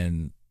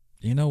 And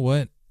you know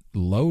what?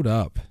 Load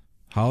up.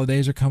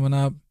 Holidays are coming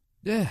up.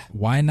 Yeah.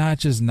 Why not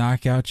just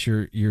knock out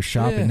your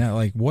shopping now?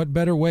 Like, what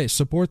better way?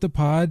 Support the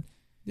pod.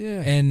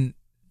 Yeah. And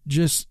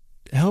just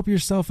help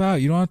yourself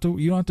out. You don't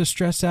have to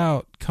stress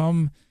out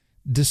come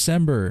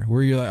December,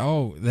 where you're like,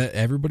 oh, that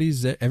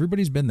everybody's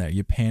been there.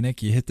 You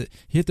panic, you hit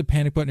the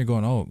panic button, you're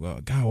going, oh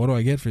God, what do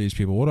I get for these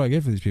people? What do I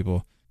get for these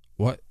people?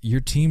 What? Your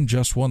team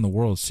just won the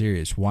World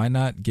Series. Why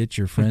not get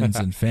your friends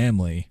and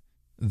family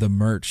the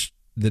merch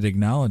that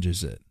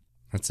acknowledges it.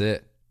 That's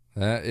it.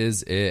 That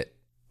is it.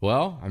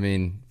 Well, I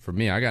mean, for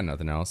me, I got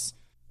nothing else.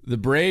 The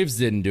Braves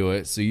didn't do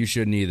it, so you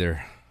shouldn't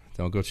either.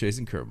 Don't go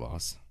chasing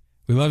curveballs.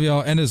 We love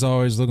y'all, and as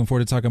always, looking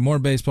forward to talking more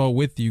baseball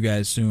with you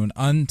guys soon.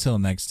 Until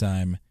next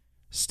time,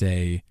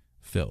 stay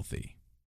filthy.